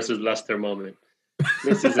Welbeck versus Leicester moment.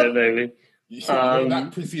 This is it, baby. That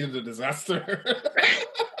preceded a disaster.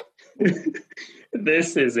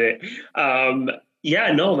 This is it.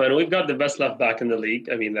 Man, we've got the best left back in the league.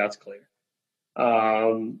 I mean, that's clear.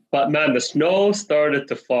 But man, the snow started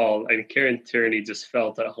to fall and Kieran Tierney just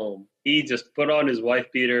felt at home. He just put on his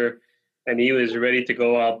wife beater and he was ready to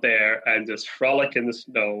go out there and just frolic in the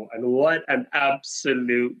snow. And what an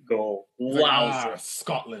absolute goal. Wow.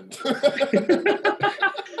 Scotland.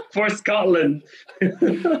 For Scotland.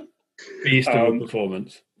 Beast of a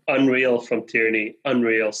performance. Unreal from Tierney.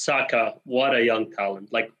 Unreal. Saka, what a young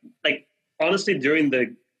talent. Like honestly, during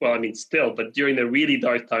the really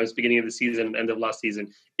dark times, beginning of the season, end of last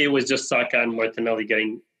season, it was just Saka and Martinelli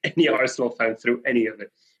getting any Arsenal fan through any of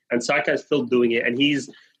it. And Saka is still doing it. And he's,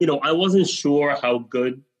 I wasn't sure how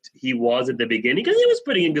good he was at the beginning because he was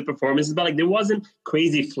putting in good performances, but like there wasn't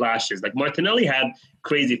crazy flashes. Like Martinelli had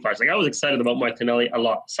crazy flashes. Like I was excited about Martinelli a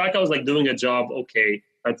lot. Saka was like doing a job. Okay,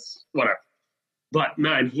 that's whatever. But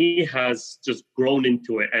man, he has just grown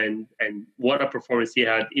into it, and what a performance he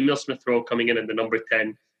had. Emil Smith-Rowe coming in at the number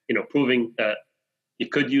 10, proving that You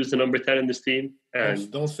could use the number 10 in this team.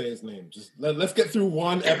 And don't say his name. Just let's get through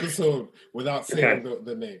one episode without saying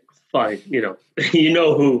the name. Fine, you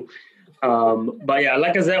know who. But yeah,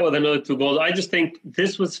 Lacazette with another 2 goals. I just think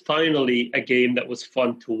this was finally a game that was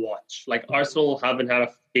fun to watch. Like, Arsenal haven't had a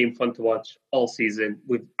game fun to watch all season.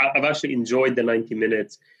 I've actually enjoyed the 90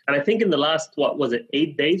 minutes. And I think in the last,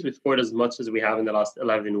 8 days, we scored as much as we have in the last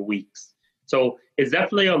 11 weeks. So it's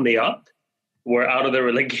definitely on the up. We're out of the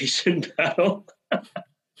relegation battle.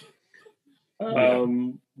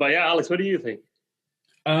 But yeah, Alex, what do you think?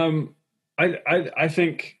 I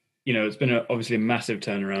think, it's been obviously a massive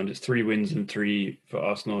turnaround. It's 3 wins and 3 for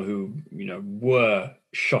Arsenal, who, were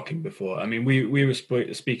shocking before. I mean, we were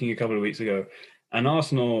speaking a couple of weeks ago, and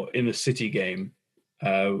Arsenal in the City game,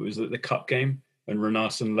 was it the cup game, when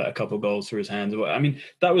Renarson let a couple of goals through his hands? I mean,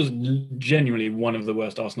 that was genuinely one of the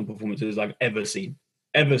worst Arsenal performances I've ever seen.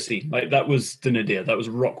 Like, that was the nadir. That was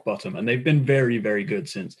rock bottom. And they've been very, very good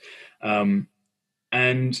since. And,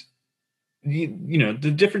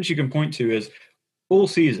 the difference you can point to is all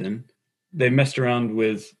season, they messed around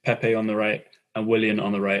with Pepe on the right and Willian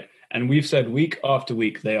on the right. And we've said week after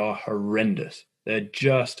week, they are horrendous. They're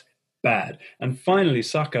just bad. And finally,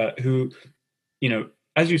 Saka, who,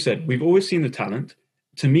 as you said, we've always seen the talent.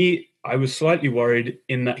 To me, I was slightly worried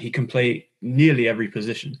in that he can play nearly every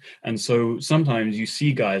position. And so sometimes you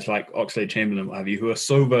see guys like Oxlade-Chamberlain, what have you, who are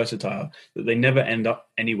so versatile that they never end up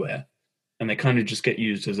anywhere. And they kind of just get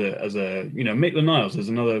used as a Maitland-Niles is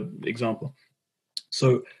another example.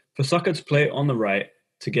 So for Saka to play on the right,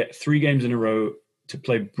 to get 3 games in a row, to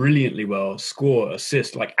play brilliantly well, score,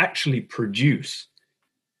 assist, like actually produce,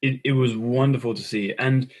 it was wonderful to see.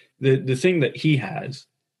 And the thing that he has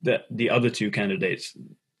that the other 2 candidates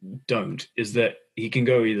don't is that he can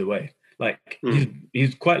go either way. Like,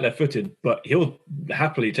 he's quite left-footed, but he'll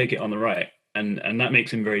happily take it on the right, and that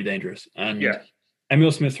makes him very dangerous. And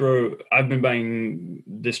Emile Smith-Rowe, I've been banging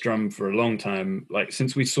this drum for a long time. Like,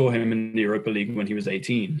 since we saw him in the Europa League when he was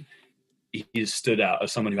 18, he's stood out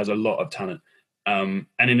as someone who has a lot of talent. And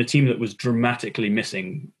in a team that was dramatically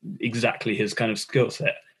missing exactly his kind of skill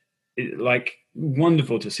set,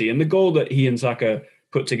 wonderful to see. And the goal that he and Saka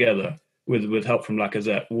put together with help from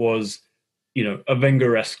Lacazette was, a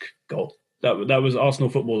Wenger-esque goal. That was Arsenal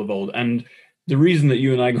football of old. And the reason that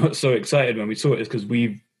you and I got so excited when we saw it is because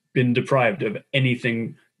we've been deprived of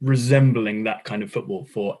anything resembling that kind of football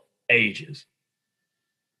for ages.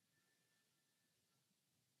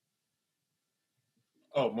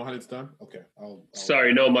 Oh, Mohamed's done? Okay.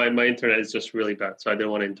 Sorry, no, my internet is just really bad, so I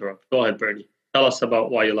didn't want to interrupt. Go ahead, Bernie. Tell us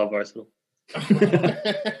about why you love Arsenal.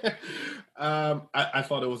 I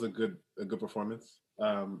thought it was a good performance.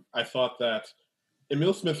 I thought that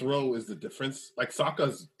Emile Smith-Rowe is the difference. Like,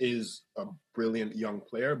 Saka is a brilliant young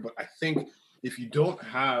player, but I think if you don't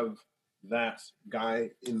have that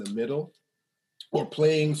guy in the middle or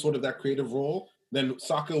playing sort of that creative role, then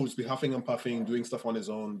Saka will just be huffing and puffing, doing stuff on his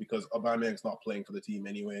own because Aubameyang's not playing for the team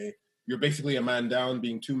anyway. You're basically a man down.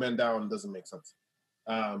 Being 2 men down doesn't make sense.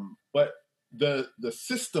 But the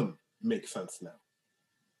system makes sense now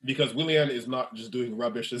because Willian is not just doing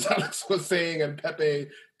rubbish, as Alex was saying, and Pepe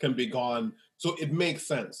can be gone. So it makes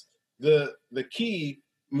sense. The key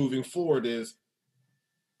moving forward is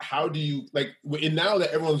how do you, now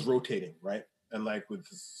that everyone's rotating, right? And with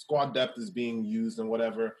squad depth is being used and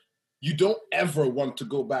whatever, you don't ever want to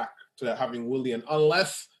go back to having Willian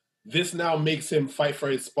unless this now makes him fight for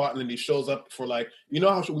his spot and then he shows up for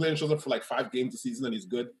how Willian shows up for 5 games a season and he's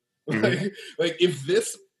good. Mm-hmm. If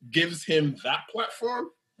this gives him that platform,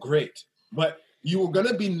 great. But you are going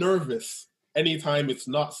to be nervous anytime it's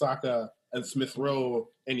not Saka and Smith-Rowe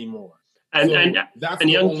anymore. And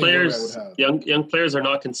young players are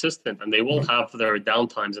not consistent, and they will have their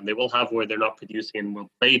downtimes, and they will have where they're not producing, and will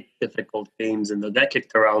play difficult games, and they'll get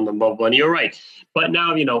kicked around and blah blah. And you're right, but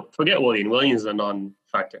now forget Willian. Willian's a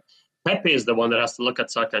non-factor. Pepe is the one that has to look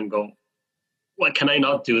at Saka and go, "What, can I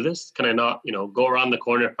not do this? Can I not go around the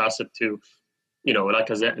corner, pass it to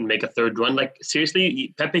Lacazette and make a third run?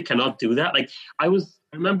 Seriously, Pepe cannot do that. I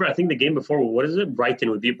remember, I think the game before, what is it?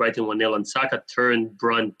 Brighton, we beat Brighton 1-0, and Saka turned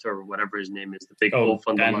Brunt, or whatever his name is, the big wolf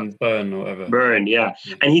on the left. Burn, or whatever. Burn, yeah.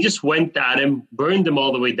 And he just went at him, burned him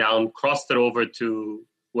all the way down, crossed it over to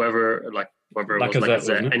whoever it was,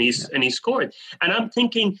 Lacazette, and he scored. And I'm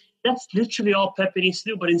thinking, that's literally all Pepe needs to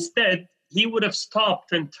do, but instead, he would have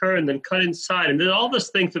stopped and turned and cut inside, and did all this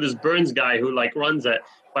thing to this Burns guy who runs at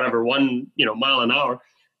whatever 1 mile an hour,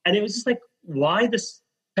 and it was just why this?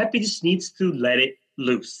 Pepe just needs to let it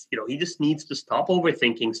loose. He just needs to stop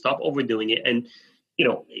overthinking, stop overdoing it, and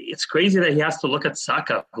it's crazy that he has to look at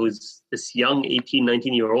Saka, who's this young 18,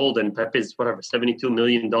 19-year-old, and Pepe's, $72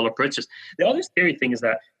 million purchase. The other scary thing is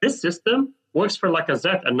that this system works for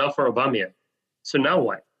Lacazette and not for Aubameyang. So now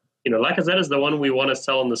what? Lacazette is the one we want to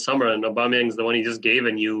sell in the summer, and Aubameyang is the one he just gave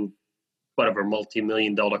a new,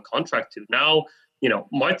 multi-million-dollar contract to. Now,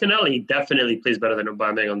 Martinelli definitely plays better than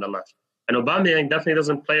Aubameyang on the left. And Aubameyang definitely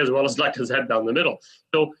doesn't play as well as Lacazette down the middle.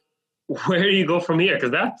 So where do you go from here?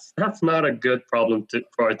 Because that's not a good problem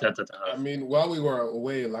for Arteta to have. I mean, while we were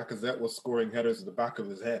away, Lacazette was scoring headers at the back of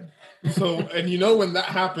his head. So, and when that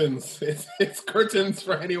happens, it's curtains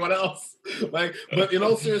for anyone else. But in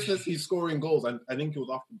all seriousness, he's scoring goals. I think he was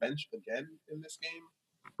off the bench again in this game.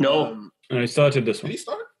 No, he started this one. Did he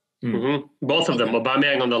start? Mm-hmm. Both of them,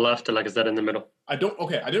 Aubameyang on the left and Lacazette in the middle. I didn't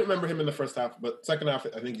remember him in the first half, but second half,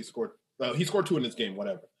 I think he scored. He scored 2 in this game,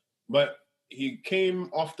 whatever. But he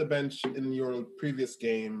came off the bench in your previous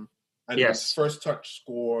game, and his first touch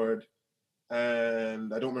scored,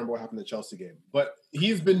 and I don't remember what happened in the Chelsea game. But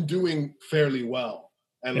he's been doing fairly well.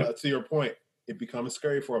 And to your point, it becomes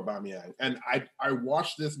scary for Aubameyang. And I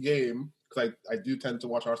watched this game, because I do tend to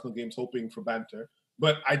watch Arsenal games hoping for banter,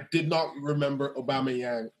 but I did not remember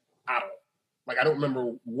Aubameyang at all. I don't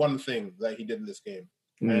remember one thing that he did in this game.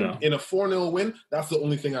 And in a 4-0 win, that's the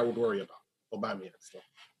only thing I would worry about, Aubameyang still.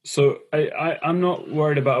 So I'm not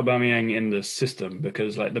worried about Aubameyang in the system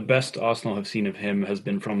because the best Arsenal have seen of him has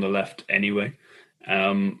been from the left anyway.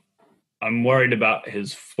 I'm worried about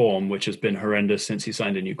his form, which has been horrendous since he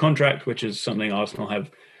signed a new contract, which is something Arsenal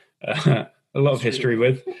have a lot of history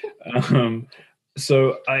with.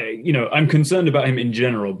 So I'm concerned about him in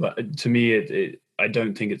general, but to me, I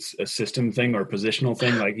don't think it's a system thing or a positional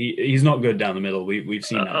thing. He's not good down the middle. We've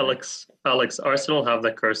seen that. Alex, Arsenal have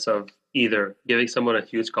the curse of either giving someone a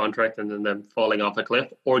huge contract and then them falling off a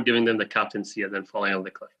cliff, or giving them the captaincy and then falling off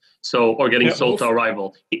the cliff. So, or getting sold to a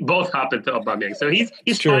rival. Both happened to Aubameyang. So he's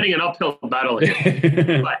fighting an uphill battle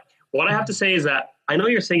here. But what I have to say is that I know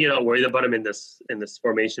you're saying you're not worried about him in this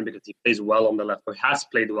formation because he plays well on the left, or has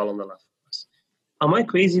played well on the left. Am I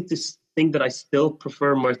crazy to think that I still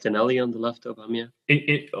prefer Martinelli on the left to Aubameyang?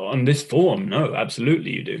 On this form, no,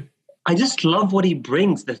 absolutely you do. I just love what he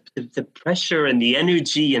brings, the pressure and the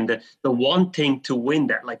energy and the wanting to win,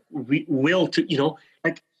 that will to,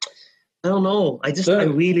 I don't know. I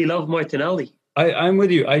really love Martinelli. I'm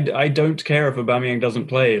with you. I don't care if Aubameyang doesn't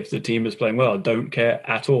play if the team is playing well. I don't care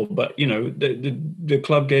at all. But the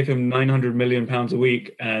club gave him £900 million a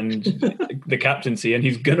week and the captaincy, and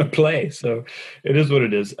he's gonna play. So it is what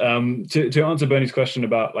it is. To answer Bernie's question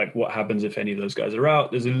about what happens if any of those guys are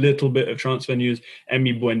out, there's a little bit of transfer news.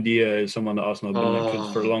 Emi Buendia is someone that Arsenal have been linked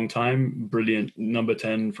with for a long time. Brilliant number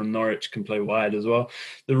 10 from Norwich, can play wide as well.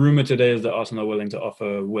 The rumor today is that Arsenal are willing to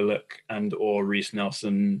offer Willock and or Reece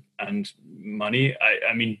Nelson and money.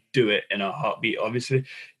 I mean, do it in a heartbeat. Obviously,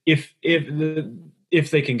 if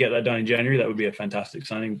they can get that done in January, that would be a fantastic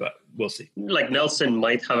signing. But we'll see. Nelson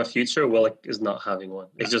might have a future. Willock is not having one.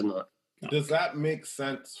 It's just not. No. Does that make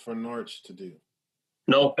sense for Norwich to do?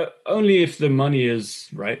 No, only if the money is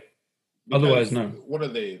right. Because otherwise, no. What are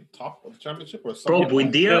they, top of the championship or something?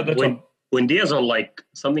 Bro, Buendia's on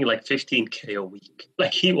something like 15K a week.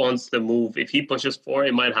 He wants to move. If he pushes for it,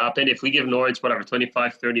 it might happen. If we give Norwich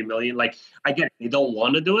 25-30 million, I get it, they don't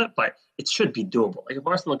want to do it, but it should be doable. If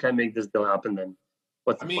Arsenal can't make this deal happen, then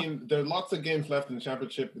what's the point? There are lots of games left in the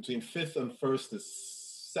championship. Between 5th and 1st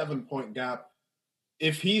is 7-point gap.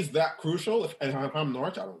 If he's that crucial, if I'm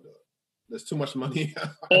Norwich, I don't do it. There's too much money.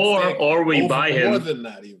 or we buy him. More than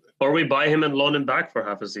that, even. Or we buy him and loan him back for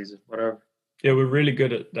half a season, whatever. Yeah, we're really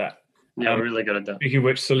good at that. Yeah, we're really good at that. Speaking of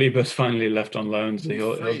which, Saliba's finally left on loan, so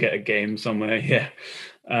he'll get a game somewhere. Yeah.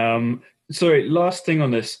 Sorry, last thing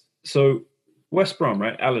on this. So West Brom,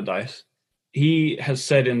 right? Allardyce, he has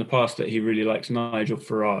said in the past that he really likes Nigel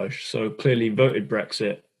Farage. So clearly voted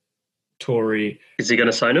Brexit, Tory. Is he going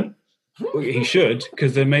to sign him? He should,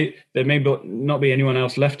 because there may not be anyone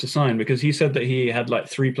else left to sign, because he said that he had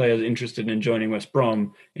 3 players interested in joining West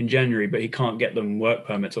Brom in January, but he can't get them work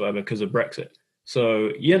permits or whatever because of Brexit. So,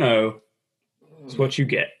 it's what you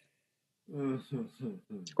get.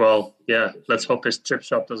 Well, yeah, let's hope his chip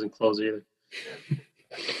shop doesn't close either.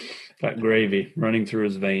 That gravy running through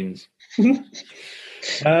his veins.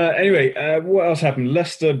 Anyway, what else happened?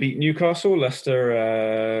 Leicester beat Newcastle.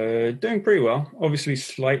 Leicester doing pretty well. Obviously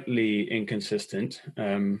slightly inconsistent.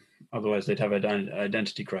 Otherwise they'd have an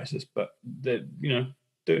identity crisis. But they're,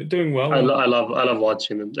 doing well. I love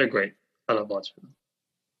watching them. They're great. I love watching them.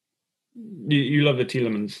 You love the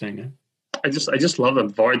Tielemans thing, eh? I just love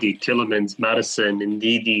them. Vardy, Tielemans, Madison,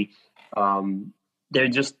 Ndidi. They're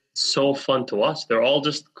just so fun to watch. They're all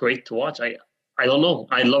just great to watch. I I don't know.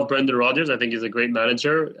 I love Brendan Rodgers. I think he's a great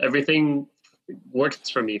manager. Everything works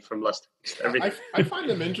for me from Leicester. I find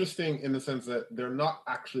them interesting in the sense that they're not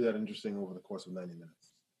actually that interesting over the course of 90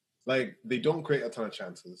 minutes. Like, they don't create a ton of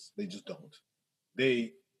chances. They just don't.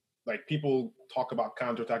 They, like, people talk about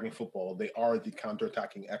counterattacking football. They are the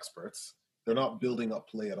counterattacking experts. They're not building up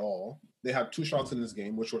play at all. They had 2 shots in this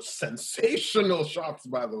game, which were sensational shots,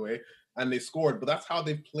 by the way, and they scored. But that's how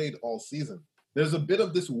they've played all season. There's a bit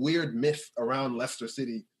of this weird myth around Leicester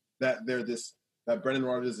City that that Brendan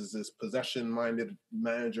Rodgers is this possession-minded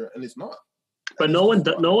manager, and he's not. But no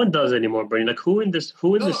one does anymore, Brendan. Like, who in this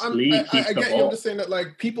league keeps the get ball? you. I'm just saying that,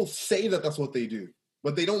 like, people say that that's what they do,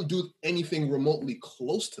 but they don't do anything remotely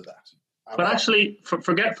close to that. But actually,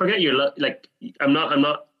 forget your like. I'm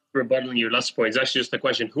not rebuttaling your last point. It's actually just a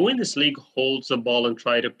question: who in this league holds the ball and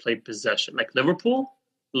try to play possession? Like Liverpool,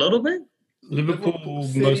 a little bit. Liverpool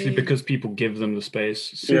mostly because people give them the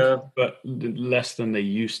space, but less than they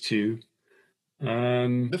used to.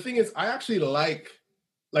 The thing is, I actually like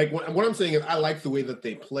what I'm saying is I like the way that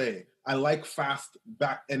they play. I like fast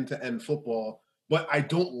back end-to-end football, but I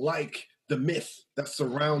don't like the myth that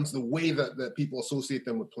surrounds the way that people associate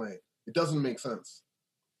them with playing. It doesn't make sense.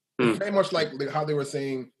 It's very much like how they were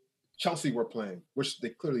saying Chelsea were playing, which they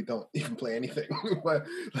clearly don't even play anything. But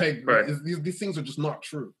like these things are just not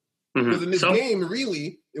true. Because in this game,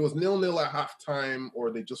 really, it was 0-0 at halftime, or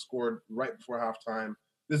they just scored right before halftime.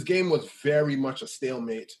 This game was very much a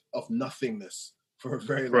stalemate of nothingness for a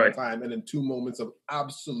very long time, and in 2 moments of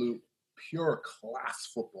absolute pure class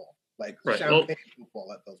football, like champagne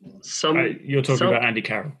football at those moments. You're talking about Andy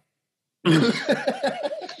Carroll.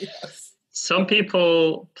 Yes. Some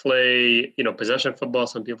people play, possession football.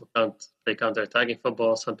 Some people can't play counter-attacking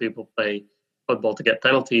football. Some people play football to get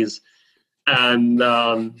penalties. And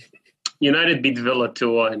United beat Villa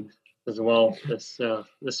 2-1 as well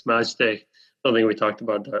this match day. I don't think we talked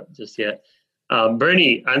about that just yet.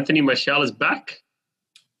 Bernie, Anthony Martial is back.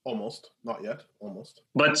 Almost. Not yet. Almost.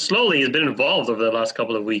 But slowly he's been involved over the last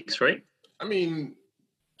couple of weeks, right? I mean,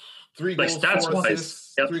 3 goals, 4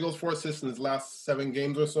 assists. Yep. 3 goals, 4 assists in his last 7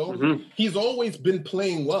 games or so. Mm-hmm. He's always been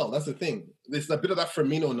playing well. That's the thing. There's a bit of that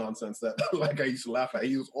Firmino nonsense that like I used to laugh at.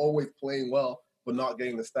 He was always playing well, but not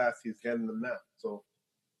getting the stats. He's getting them now. So,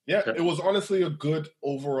 it was honestly a good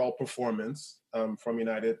overall performance from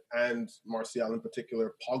United and Martial in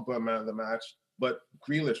particular. Pogba, man of the match. But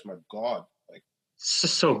Grealish, my God. Like, it's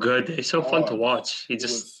just so good. He's so fun to watch. He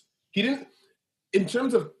didn't, in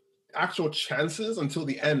terms of actual chances until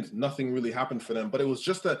the end, nothing really happened for them. But it was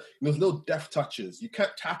just those little deft touches. You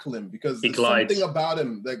can't tackle him because there's something about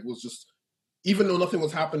him that was just, even though nothing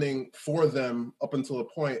was happening for them up until the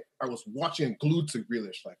point, I was watching glued to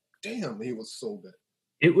Grealish. Like, damn, he was so good.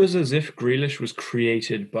 It was as if Grealish was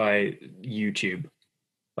created by YouTube.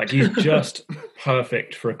 Like, he's just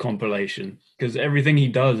perfect for a compilation because everything he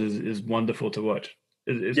does is wonderful to watch.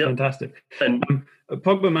 It's fantastic. And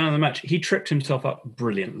Pogba, man of the match, he tripped himself up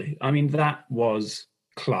brilliantly. I mean, that was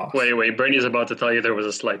class. Wait. Bernie's about to tell you there was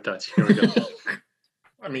a slight touch. Here we go.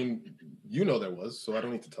 I mean, there was, so I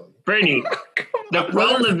don't need to tell you. Bernie, the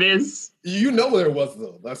problem is... there was,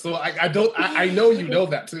 though. So I know you know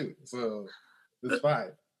that, too. So it's fine.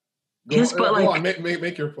 Go on,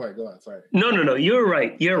 make your point. Go on, sorry. No. You're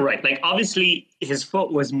right. Like, obviously, his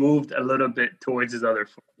foot was moved a little bit towards his other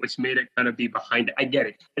foot, which made it kind of be behind it. I get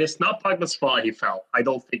it. And it's not Pogba's fault he fell. I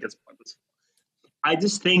don't think it's Pogba's fault. I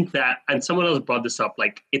just think that, and someone else brought this up,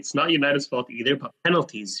 like, it's not United's fault either, but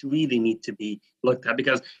penalties really need to be looked at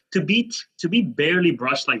because to be barely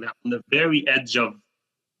brushed like that on the very edge of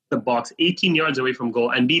the box, 18 yards away from goal,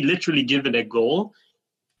 and be literally given a goal,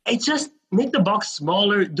 it just make the box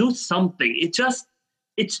smaller, do something.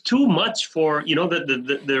 It's too much for,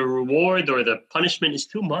 the reward or the punishment is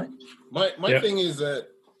too much. My thing is that,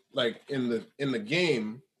 like, in the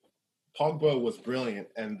game, Pogba was brilliant,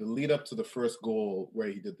 and the lead up to the first goal where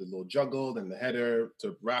he did the little juggle and the header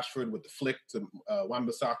to Rashford with the flick to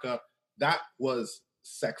Wan-Bissaka, that was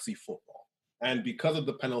sexy football. And because of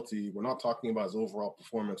the penalty, we're not talking about his overall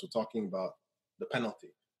performance, we're talking about the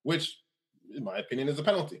penalty, which in my opinion is a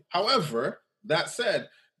penalty. However, that said,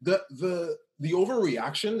 the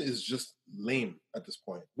overreaction is just lame at this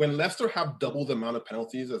point. When Leicester have double the amount of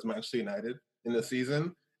penalties as Manchester United in the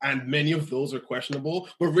season, and many of those are questionable,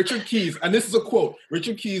 but Richard Keys, and this is a quote,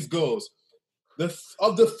 Richard Keys goes,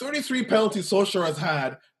 of the 33 penalties Solskjaer has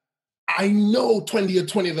had, I know 20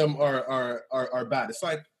 of them are bad. It's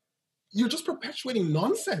like, you're just perpetuating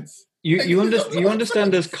nonsense. You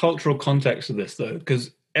understand there's cultural context to this, though,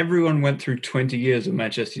 because everyone went through 20 years of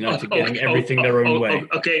Manchester United getting everything their own way.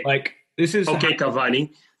 Okay. Like, this is... Okay,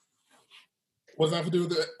 Cavani. What's that have to do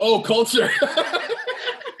with it? Oh, culture.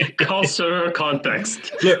 Culture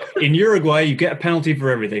context. Look, in Uruguay, you get a penalty for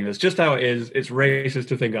everything. That's just how it is. It's racist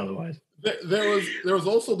to think otherwise. There was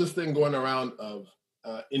also this thing going around of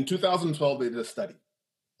in 2012 they did a study,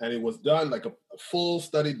 and it was done like a full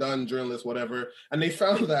study done, journalists, whatever, and they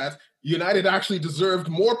found that United actually deserved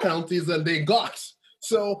more penalties than they got.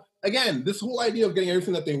 So again, this whole idea of getting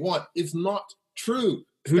everything that they want is not true.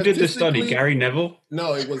 Who did this study? Gary Neville?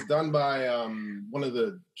 No, it was done by one of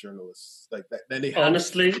the journalists. Like that. Then they had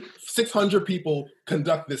Honestly, 600 people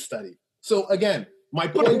conduct this study. So again, my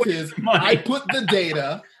point is, I put the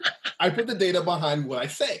data behind what I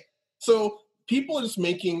say. So people are just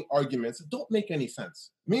making arguments that don't make any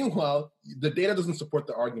sense. Meanwhile, the data doesn't support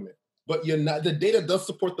the argument. But the data does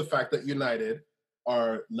support the fact that United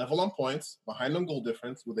are level on points, behind on goal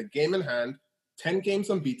difference, with a game in hand, 10 games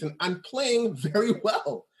unbeaten, and playing very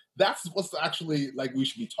well. That's what's actually like we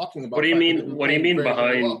should be talking about. What do you mean? What do you mean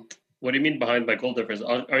behind? Well. What do you mean behind by goal difference?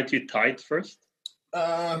 Aren't you tied first?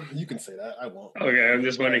 You can say that. I won't. Okay, I'm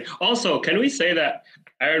just wondering. Also, can we say that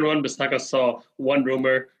Aaron Wan-Bissaka saw one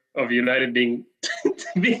rumor of United being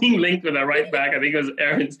linked with a right back? I think it was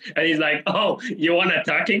Aaron's, and he's like, "Oh, you want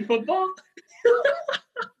attacking football?"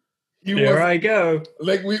 I go.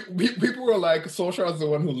 Like we people were like, Solskjaer is the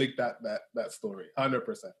one who leaked that story,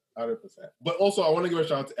 100%. But also, I want to give a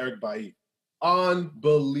shout out to Eric Bailly.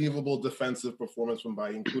 Unbelievable defensive performance from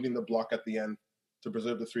Bailly, including the block at the end to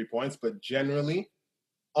preserve the 3 points. But generally,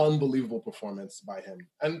 unbelievable performance by him.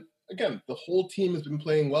 And again, the whole team has been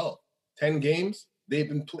playing well. 10 games, they've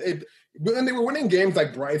been played. When they were winning games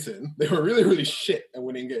like Brighton, they were really, really shit at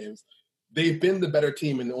winning games. They've been the better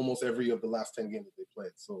team in almost every of the last 10 games that they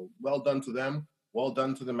played. So well done to them. Well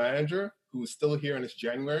done to the manager, who's still here, and it's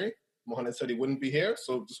January. Mohamed said he wouldn't be here,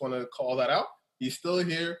 so just want to call that out. He's still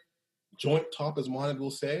here. Joint top, as Mohamed will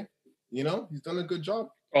say. You know, he's done a good job.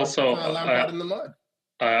 Also, in the mud.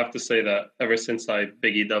 I have to say that ever since I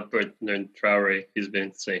biggied up Bertrand Traore, he's been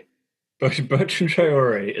insane. Bertrand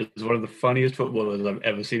Traore is one of the funniest footballers I've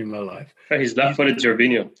ever seen in my life. He's left-footed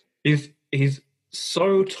Jorginho. He's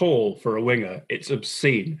so tall for a winger, it's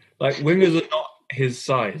obscene. Like, wingers are not his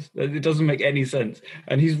size. It doesn't make any sense.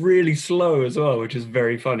 And he's really slow as well, which is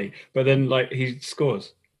very funny. But then, like, he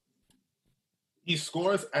scores. He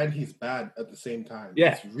scores and he's bad at the same time.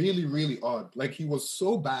 Yeah. It's really, really odd. Like, he was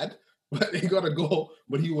so bad, but he got a goal,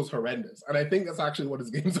 but he was horrendous. And I think that's actually what his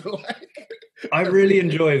games are like. I really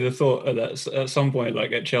enjoy the thought that at some point,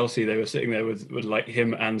 like at Chelsea, they were sitting there with like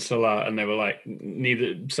him and Salah, and they were like,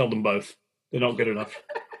 sell them both. They're not good enough.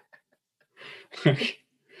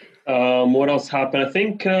 What else happened? I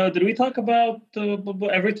think, did we talk about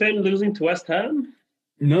Everton losing to West Ham?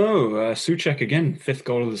 No, Souček again, 5th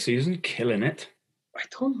goal of the season, killing it. I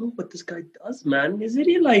don't know what this guy does, man. Isn't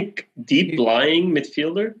he like deep lying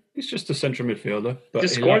midfielder? He's just a central midfielder. But he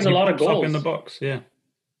scores a lot of goals. Up in the box, yeah.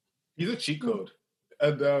 He's a cheat code.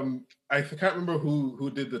 And I can't remember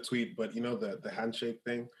who did the tweet, but you know the handshake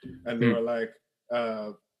thing? And they were like,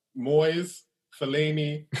 Moyes,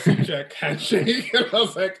 Fellaini, Souček, handshake. And I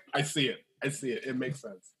was like, I see it. It makes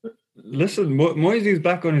sense. Listen, Moyes is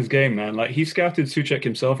back on his game, man. Like, he scouted Souček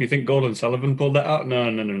himself. You think Gordon Sullivan pulled that out? No.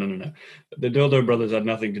 The Dildo brothers had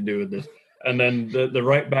nothing to do with this. And then the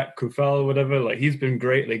right back, Kufal, whatever, like, he's been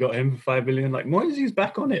great. They got him for 5 million. Like, Moyes is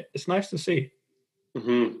back on it. It's nice to see.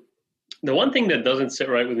 Mm-hmm. The one thing that doesn't sit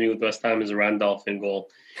right with me with West Ham is Randolph in goal.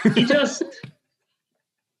 He just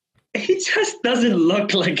doesn't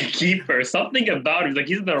look like a keeper. Something about him, like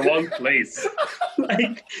he's in the wrong place.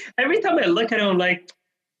 Like every time I look at him, I'm like,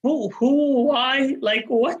 who, why, like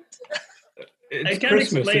what? It's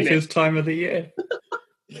Christmas. It's his time of the year.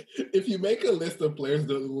 If you make a list of players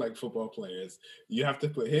that look like football players, you have to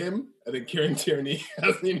put him and then Kieran Tierney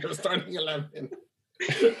as your starting 11.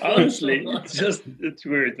 Honestly, it's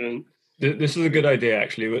weird, man. This is a good idea,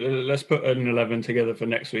 actually. Let's put an 11 together for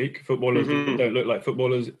next week. Footballers don't look like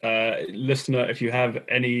footballers. Listener, if you have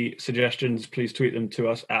any suggestions, please tweet them to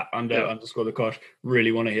us at _thekosh.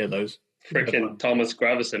 Really want to hear those. Freaking Thomas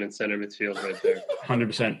Gravison in center midfield right there.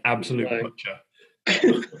 100%. Absolute butcher.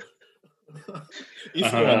 He's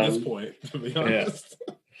still at this point, to be honest.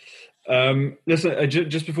 Yeah. Listen,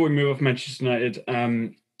 just before we move off Manchester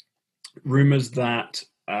United, rumours that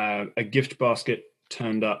a gift basket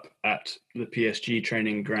turned up at the PSG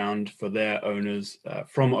training ground for their owners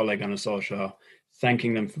from Ole Gunnar Solskjaer,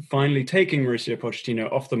 thanking them for finally taking Mauricio Pochettino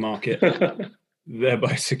off the market,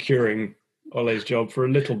 thereby securing Ole's job for a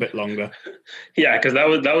little bit longer. Yeah, because that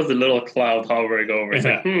was the little cloud hovering over. It's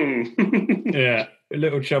like, Yeah, a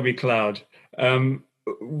little chubby cloud.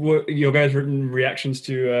 What your guys' written reactions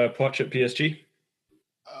to Poch at PSG?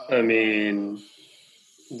 I mean,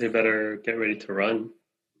 they better get ready to run.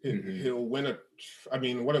 He'll win a. I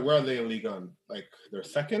mean, where are they in League One? Like they're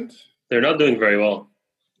second. They're not doing very well.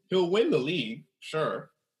 He'll win the league, sure.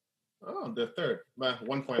 Oh, they're third, but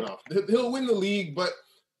 1 point off. He'll win the league, but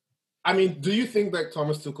I mean, do you think that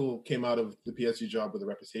Thomas Tuchel came out of the PSG job with a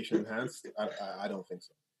reputation enhanced? I don't think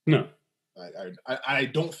so. No, I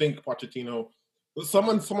don't think Pochettino.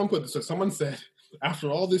 Someone put this. Someone said after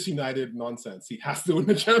all this United nonsense, he has to win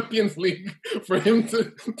the Champions League for him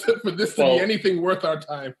for this to be anything worth our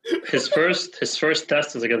time. His first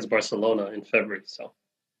test is against Barcelona in February, so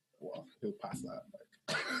well, he'll pass that.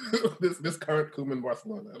 This current Koeman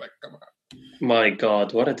Barcelona, like, come on. My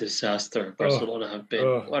God, what a disaster Barcelona have been.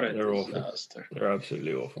 What a Awful. disaster. They're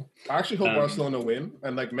absolutely awful. I actually hope Barcelona win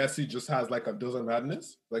and like Messi just has like a dozen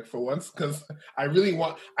madness, like for once, because I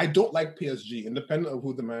don't like PSG, independent of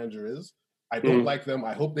who the manager is. I don't like them.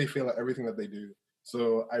 I hope they fail at everything that they do.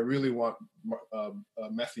 So I really want a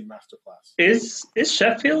Messi masterclass. Is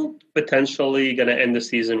Sheffield potentially going to end the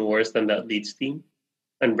season worse than that Leeds team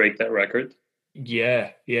and break that record?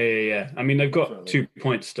 Yeah. I mean, they've got 2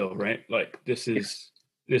 points still, right? Like this is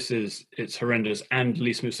it's horrendous. And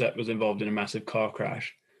Lys Mousset was involved in a massive car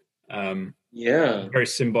crash. Very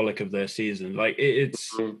symbolic of their season. Like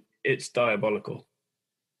it's diabolical.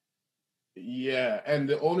 Yeah, and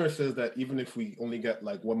the owner says that even if we only get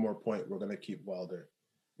like 1 more point, we're gonna keep Wilder,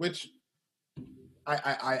 which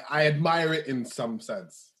I admire it in some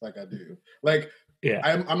sense. Like I do. Like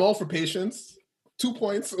I'm all for patience. 2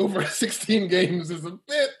 points over 16 games is a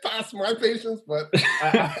bit past my patience, but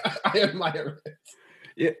I admire it.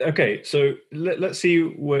 Yeah. Okay. So let's see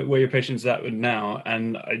where your patience is at with now,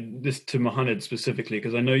 and this to Mohamed specifically,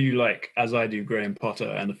 because I know you like, as I do, Graham Potter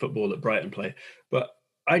and the football that Brighton play. But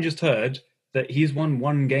I just heard that he's won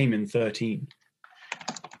 1 game in 13.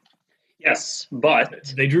 Yes,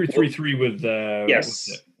 but they drew 3-3 with.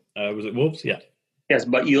 Was it Wolves? Yeah. Yes,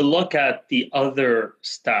 but you look at the other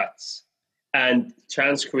stats. And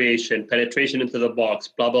chance creation, penetration into the box,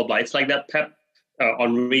 blah, blah, blah. It's like that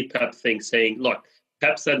Henri Pep thing saying, look,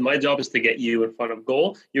 Pep said, my job is to get you in front of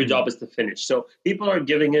goal. Your job is to finish. So people are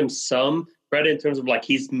giving him some credit in terms of like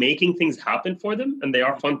he's making things happen for them and they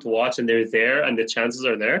are fun to watch and they're there and the chances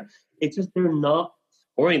are there. It's just they're not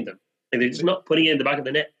scoring them. Like they're just not putting it in the back of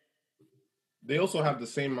the net. They also have the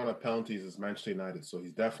same amount of penalties as Manchester United, so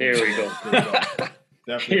he's definitely Here we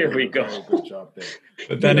go. Here we go. Good job there.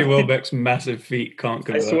 But Danny Welbeck's massive feet can't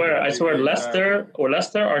convert. I swear, Leicester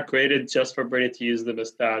are created just for Brady to use them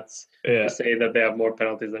as stats to say that they have more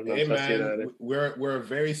penalties than Manchester United. We're a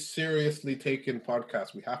very seriously taken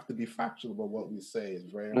podcast. We have to be factual about what we say.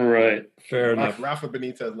 It's very right. Fair enough. Rafa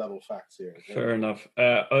Benitez level facts here. Fair enough.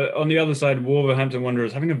 On the other side, Wolverhampton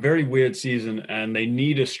Wanderers having a very weird season, and they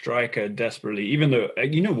need a striker desperately. Even though,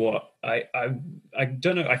 you know what, I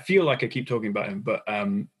don't know. I feel like I keep talking about him, but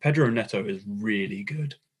Pedro Neto is really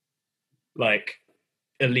good, like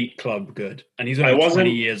elite club good, and he's only 20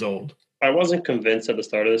 years old. I wasn't convinced at the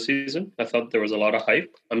start of the season. I thought there was a lot of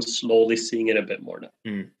hype. I'm slowly seeing it a bit more now.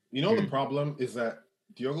 You know, the problem is that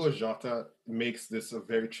Diogo Jota makes this a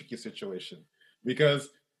very tricky situation because,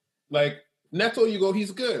 like, Neto, you go,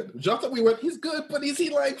 he's good. Jota, he's good, but is he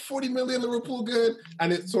like 40 million Liverpool good?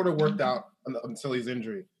 And it sort of worked out until his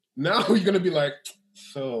injury. Now you're going to be like,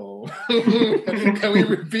 so can we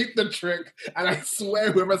repeat the trick? And I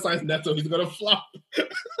swear whoever signs Neto, he's going to flop.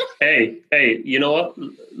 Hey, you know what?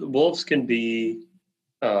 Wolves can be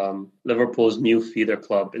Liverpool's new feeder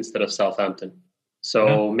club instead of Southampton.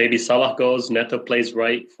 So maybe Salah goes, Neto plays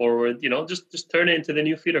right forward. You know, just turn it into the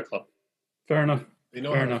new feeder club. Fair enough. They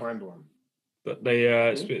know how to find one. But they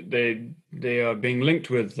are being linked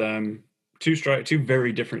with two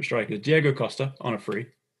very different strikers. Diego Costa on a free,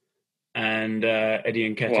 and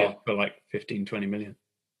Eddie Nketiah for like 15-20 million.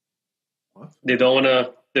 What?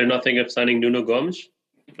 They're not thinking of signing Nuno Gomes.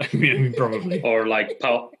 I mean, probably. Or like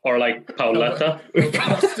Pauleta.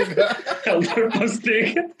 Helder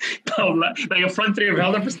Postiga. Like a front three of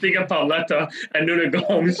Helder Postiga, Pauleta, and Nuno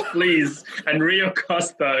Gomes, please. And Rio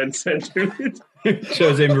Costa and centre.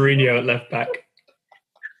 Jose Mourinho at left back.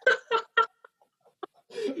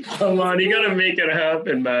 Come on, you gotta make it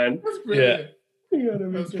happen, man. Yeah.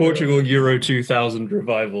 Portugal Euro 2000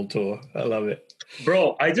 revival tour. I love it.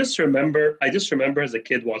 Bro, I just remember as a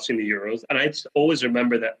kid watching the Euros, and I just always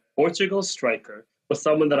remember that Portugal's striker was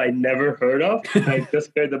someone that I never heard of. I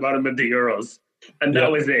just heard about him at the Euros. And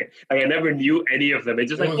that was it. Like, I never knew any of them.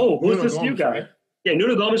 It's just who's this new guy? Right? Yeah,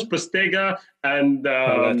 Nuno Gomes, Postiga, and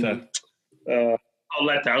Pauleta.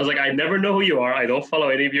 Pauleta. I was like, I never know who you are. I don't follow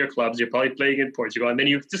any of your clubs. You're probably playing in Portugal, and then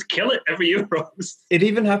you just kill it every Euros. It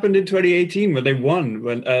even happened in 2018 when they won.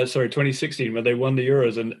 2016 when they won the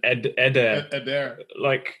Euros, and Eder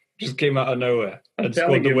like just came out of nowhere and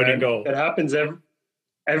scored the winning goal. It happens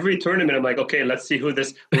every tournament. I'm like, okay, let's see who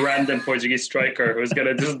this random Portuguese striker who's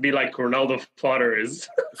gonna just be like Ronaldo Fodder is.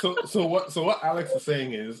 So what Alex is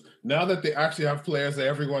saying is, now that they actually have players that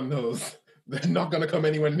everyone knows, they're not gonna come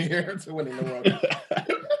anywhere near to winning the World Cup.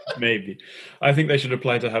 Maybe. I think they should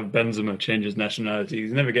apply to have Benzema change his nationality.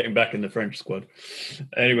 He's never getting back in the French squad.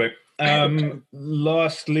 Anyway,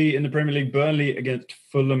 lastly, in the Premier League, Burnley against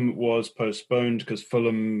Fulham was postponed because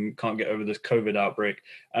Fulham can't get over this COVID outbreak.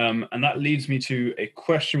 And that leads me to a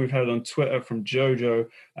question we've had on Twitter from Jojo.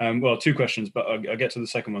 Well, two questions, but I'll get to the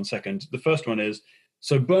second one second. The first one is,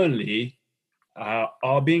 so Burnley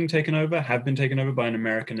are being taken over, have been taken over by an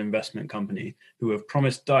American investment company who have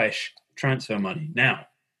promised Daesh transfer money. Now,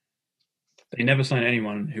 they never sign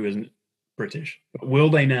anyone who isn't British. But will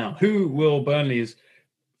they now? Who will Burnley's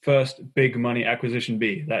first big money acquisition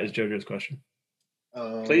be? That is Jojo's question.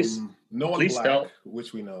 Please, no one please black,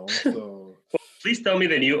 which we know. So please tell me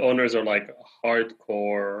the new owners are like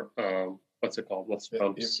hardcore. What's it called? What's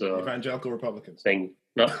Trump's evangelical Republicans thing?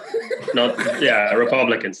 Not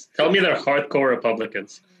Republicans. Tell me they're hardcore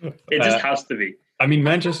Republicans. It just has to be. I mean,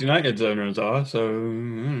 Manchester United's owners are, so...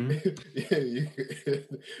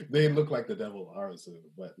 They look like the devil, honestly.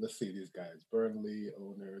 But let's see these guys. Burnley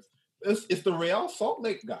owners. It's the Real Salt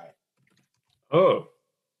Lake guy. Oh,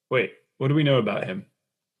 wait. What do we know about him?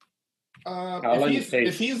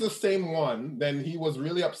 If he's the same one, then he was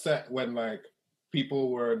really upset when, like,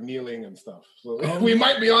 people were kneeling and stuff. So we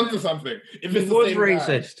might be onto something. If it's the same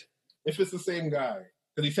racist. Guy. If it's the same guy.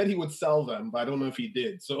 Because he said he would sell them, but I don't know if he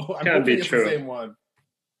did. So I'm hoping it's the same one.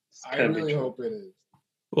 I really hope it is.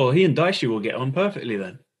 Well, he and Daishi will get on perfectly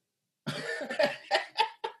then.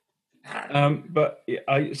 But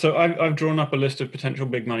I've drawn up a list of potential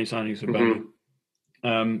big money signings for Burnley.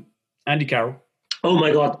 Andy Carroll. Oh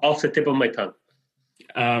my God, off the tip of my tongue.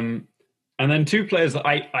 And then two players that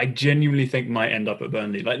I genuinely think might end up at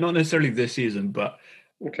Burnley. Like, not necessarily this season, but...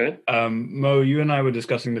 Okay. Mo, you and I were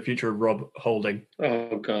discussing the future of Rob Holding.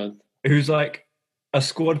 Oh God. Who's like a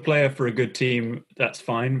squad player for a good team, that's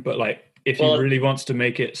fine. But like, if he really wants to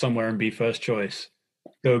make it somewhere and be first choice,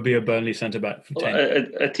 go be a Burnley centre back for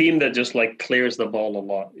 10. A team that just like clears the ball a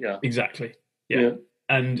lot. Yeah. Exactly. Yeah.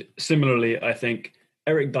 And similarly, I think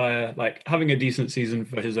Eric Dyer, like having a decent season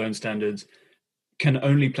for his own standards, can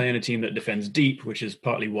only play in a team that defends deep, which is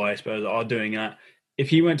partly why Spurs are doing that. If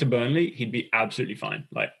he went to Burnley, he'd be absolutely fine.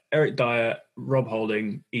 Like Eric Dyer, Rob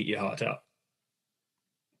Holding, eat your heart out.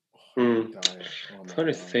 Trying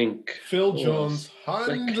to think. Phil Jones,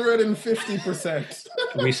 150%.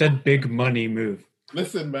 We said big money move.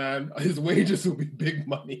 Listen, man, his wages will be big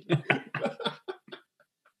money.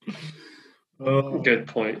 Good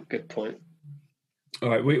point. All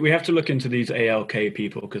right, we have to look into these ALK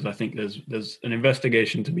people because I think there's an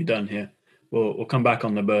investigation to be done here. We'll come back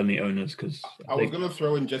on the Burnley owners because I was going to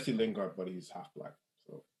throw in Jesse Lingard, but he's half black,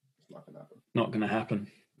 so it's not going to happen. Not going to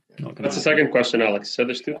happen. That's the second question, Alex. So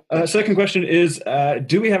there's two. Second question is,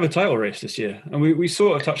 do we have a title race this year? And we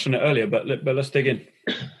sort of touched on it earlier, but let's dig in.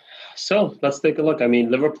 So let's take a look. I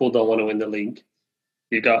mean, Liverpool don't want to win the league.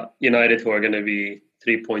 You got United who are going to be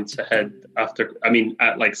 3 points ahead at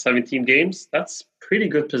like 17 games. That's pretty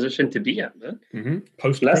good position to be at, man. Mm-hmm.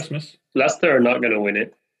 Post-Christmas. Leicester are not going to win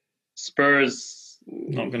it. Spurs...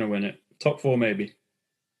 Not going to win it. Top 4 maybe.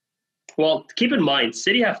 Well, keep in mind,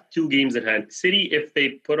 City have 2 games in hand. City, if they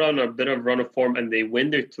put on a bit of run of form and they win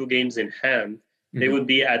their 2 games in hand, they would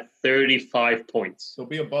be at 35 points. They'll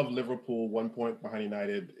be above Liverpool, 1 point behind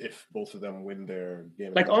United if both of them win their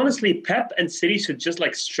game. Like, honestly, Pep and City should just,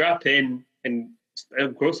 like, strap in and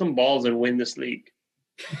grow some balls and win this league.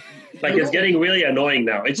 Like, it's getting really annoying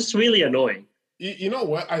now. It's just really annoying. You know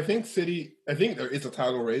what? I think there is a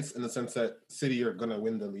title race in the sense that City are going to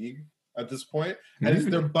win the league at this point.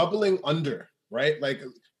 And they're bubbling under, right? Like,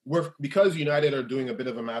 because United are doing a bit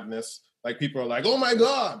of a madness, like people are like, oh my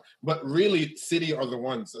God. But really, City are the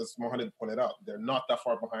ones, as Mohamed pointed out, they're not that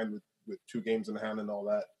far behind with 2 games in hand and all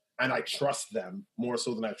that. And I trust them more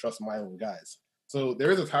so than I trust my own guys. So there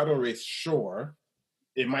is a title race, sure.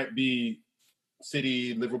 It might be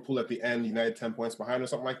City, Liverpool at the end, United 10 points behind or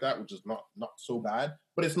something like that, which is not so bad.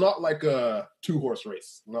 But it's not like a 2-horse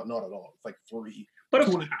race. Not at all. It's like 3. But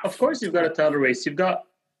of course you've got a title race. You've got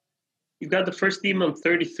the first team on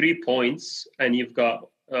 33 points, and you've got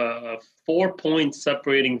 4 points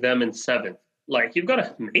separating them in 7th. Like, you've got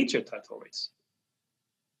a major title race.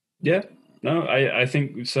 Yeah. No, I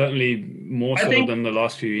think certainly more so than the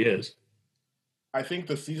last few years. I think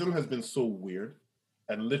the season has been so weird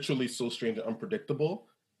and literally so strange and unpredictable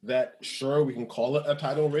that sure, we can call it a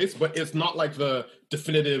title race, but it's not like the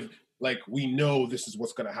definitive, like we know this is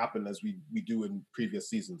what's going to happen as we do in previous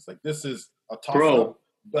seasons. Like this is a toss-up.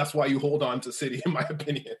 That's why you hold on to City, in my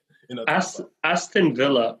opinion. Aston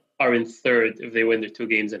Villa are in third if they win their 2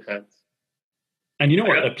 games in hand. And you know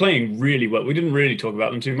what? They're playing really well. We didn't really talk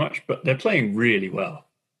about them too much, but they're playing really well.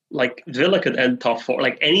 Like Villa could end top 4.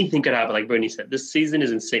 Like anything could happen. Like Bernie said, this season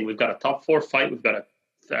is insane. We've got a top 4 fight. We've got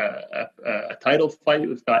a title fight.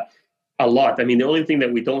 We've got a lot. I mean, the only thing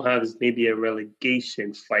that we don't have is maybe a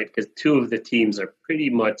relegation fight because 2 of the teams are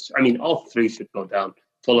pretty much. I mean, all 3 should go down.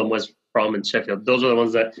 Fulham, West Brom, and Sheffield. Those are the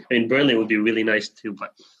ones that. I mean, Burnley would be really nice too.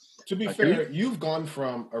 But to be fair, you've gone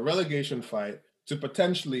from a relegation fight to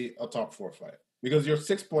potentially a top 4 fight. Because you're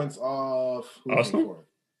 6 points off Arsenal?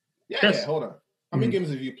 Yeah, hold on. How many games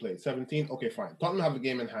have you played? 17? Okay, fine. Tottenham have a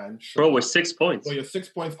game in hand. Sure. Bro, we're 6 points. So you're 6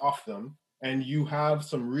 points off them, and you have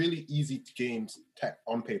some really easy games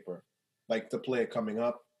on paper, like to play coming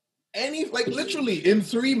up. Literally in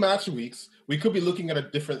 3 match weeks, we could be looking at a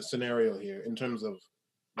different scenario here in terms of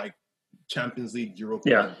like Champions League,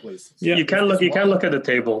 European places. Yeah, you can't look at the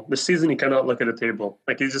table. This season, you cannot look at the table.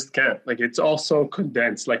 Like you just can't. Like it's all so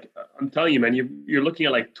condensed. Like I'm telling you, man, you're looking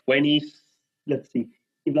at like 20. Let's see,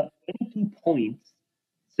 you've got 22 points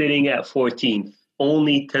sitting at 14th,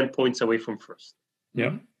 only 10 points away from first.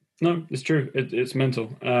 Yeah, no, it's true. It's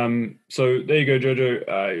mental. So there you go, Jojo.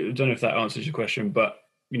 I don't know if that answers your question, but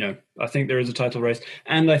you know, I think there is a title race,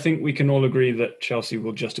 and I think we can all agree that Chelsea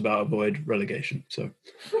will just about avoid relegation. So.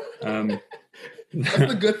 That's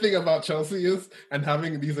the good thing about Chelsea and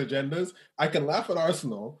having these agendas. I can laugh at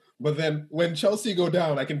Arsenal, but then when Chelsea go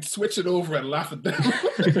down, I can switch it over and laugh at them.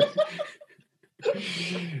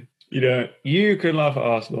 You know, you can laugh at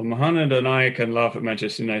Arsenal. Mohamed and I can laugh at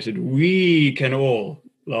Manchester United. We can all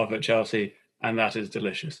laugh at Chelsea, and that is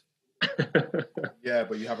delicious. Yeah,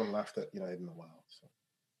 but you haven't laughed at United in a while. So.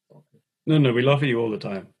 Okay. No, we laugh at you all the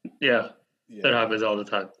time. Yeah. That happens all the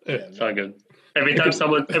time. It's not good. Every time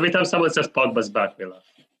someone says Pogba's back, we laugh.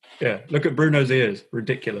 Yeah, look at Bruno's ears.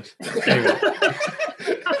 Ridiculous. Anyway.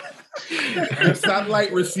 The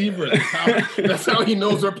satellite receiver. That's how he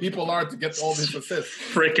knows where people are to get all these assists.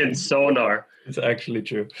 Freaking sonar. It's actually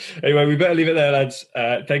true. Anyway, we better leave it there, lads.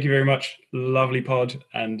 Thank you very much. Lovely pod.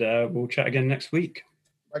 And we'll chat again next week.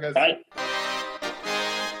 Bye, guys. Bye.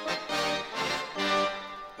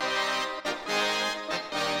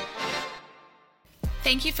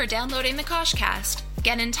 Thank you for downloading the Koshcast.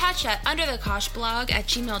 Get in touch at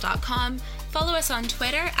underthekoshblog@gmail.com. Follow us on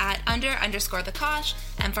Twitter at @under_thekosh.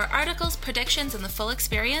 And for articles, predictions, and the full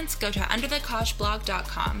experience, go to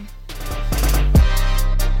underthekoshblog.com.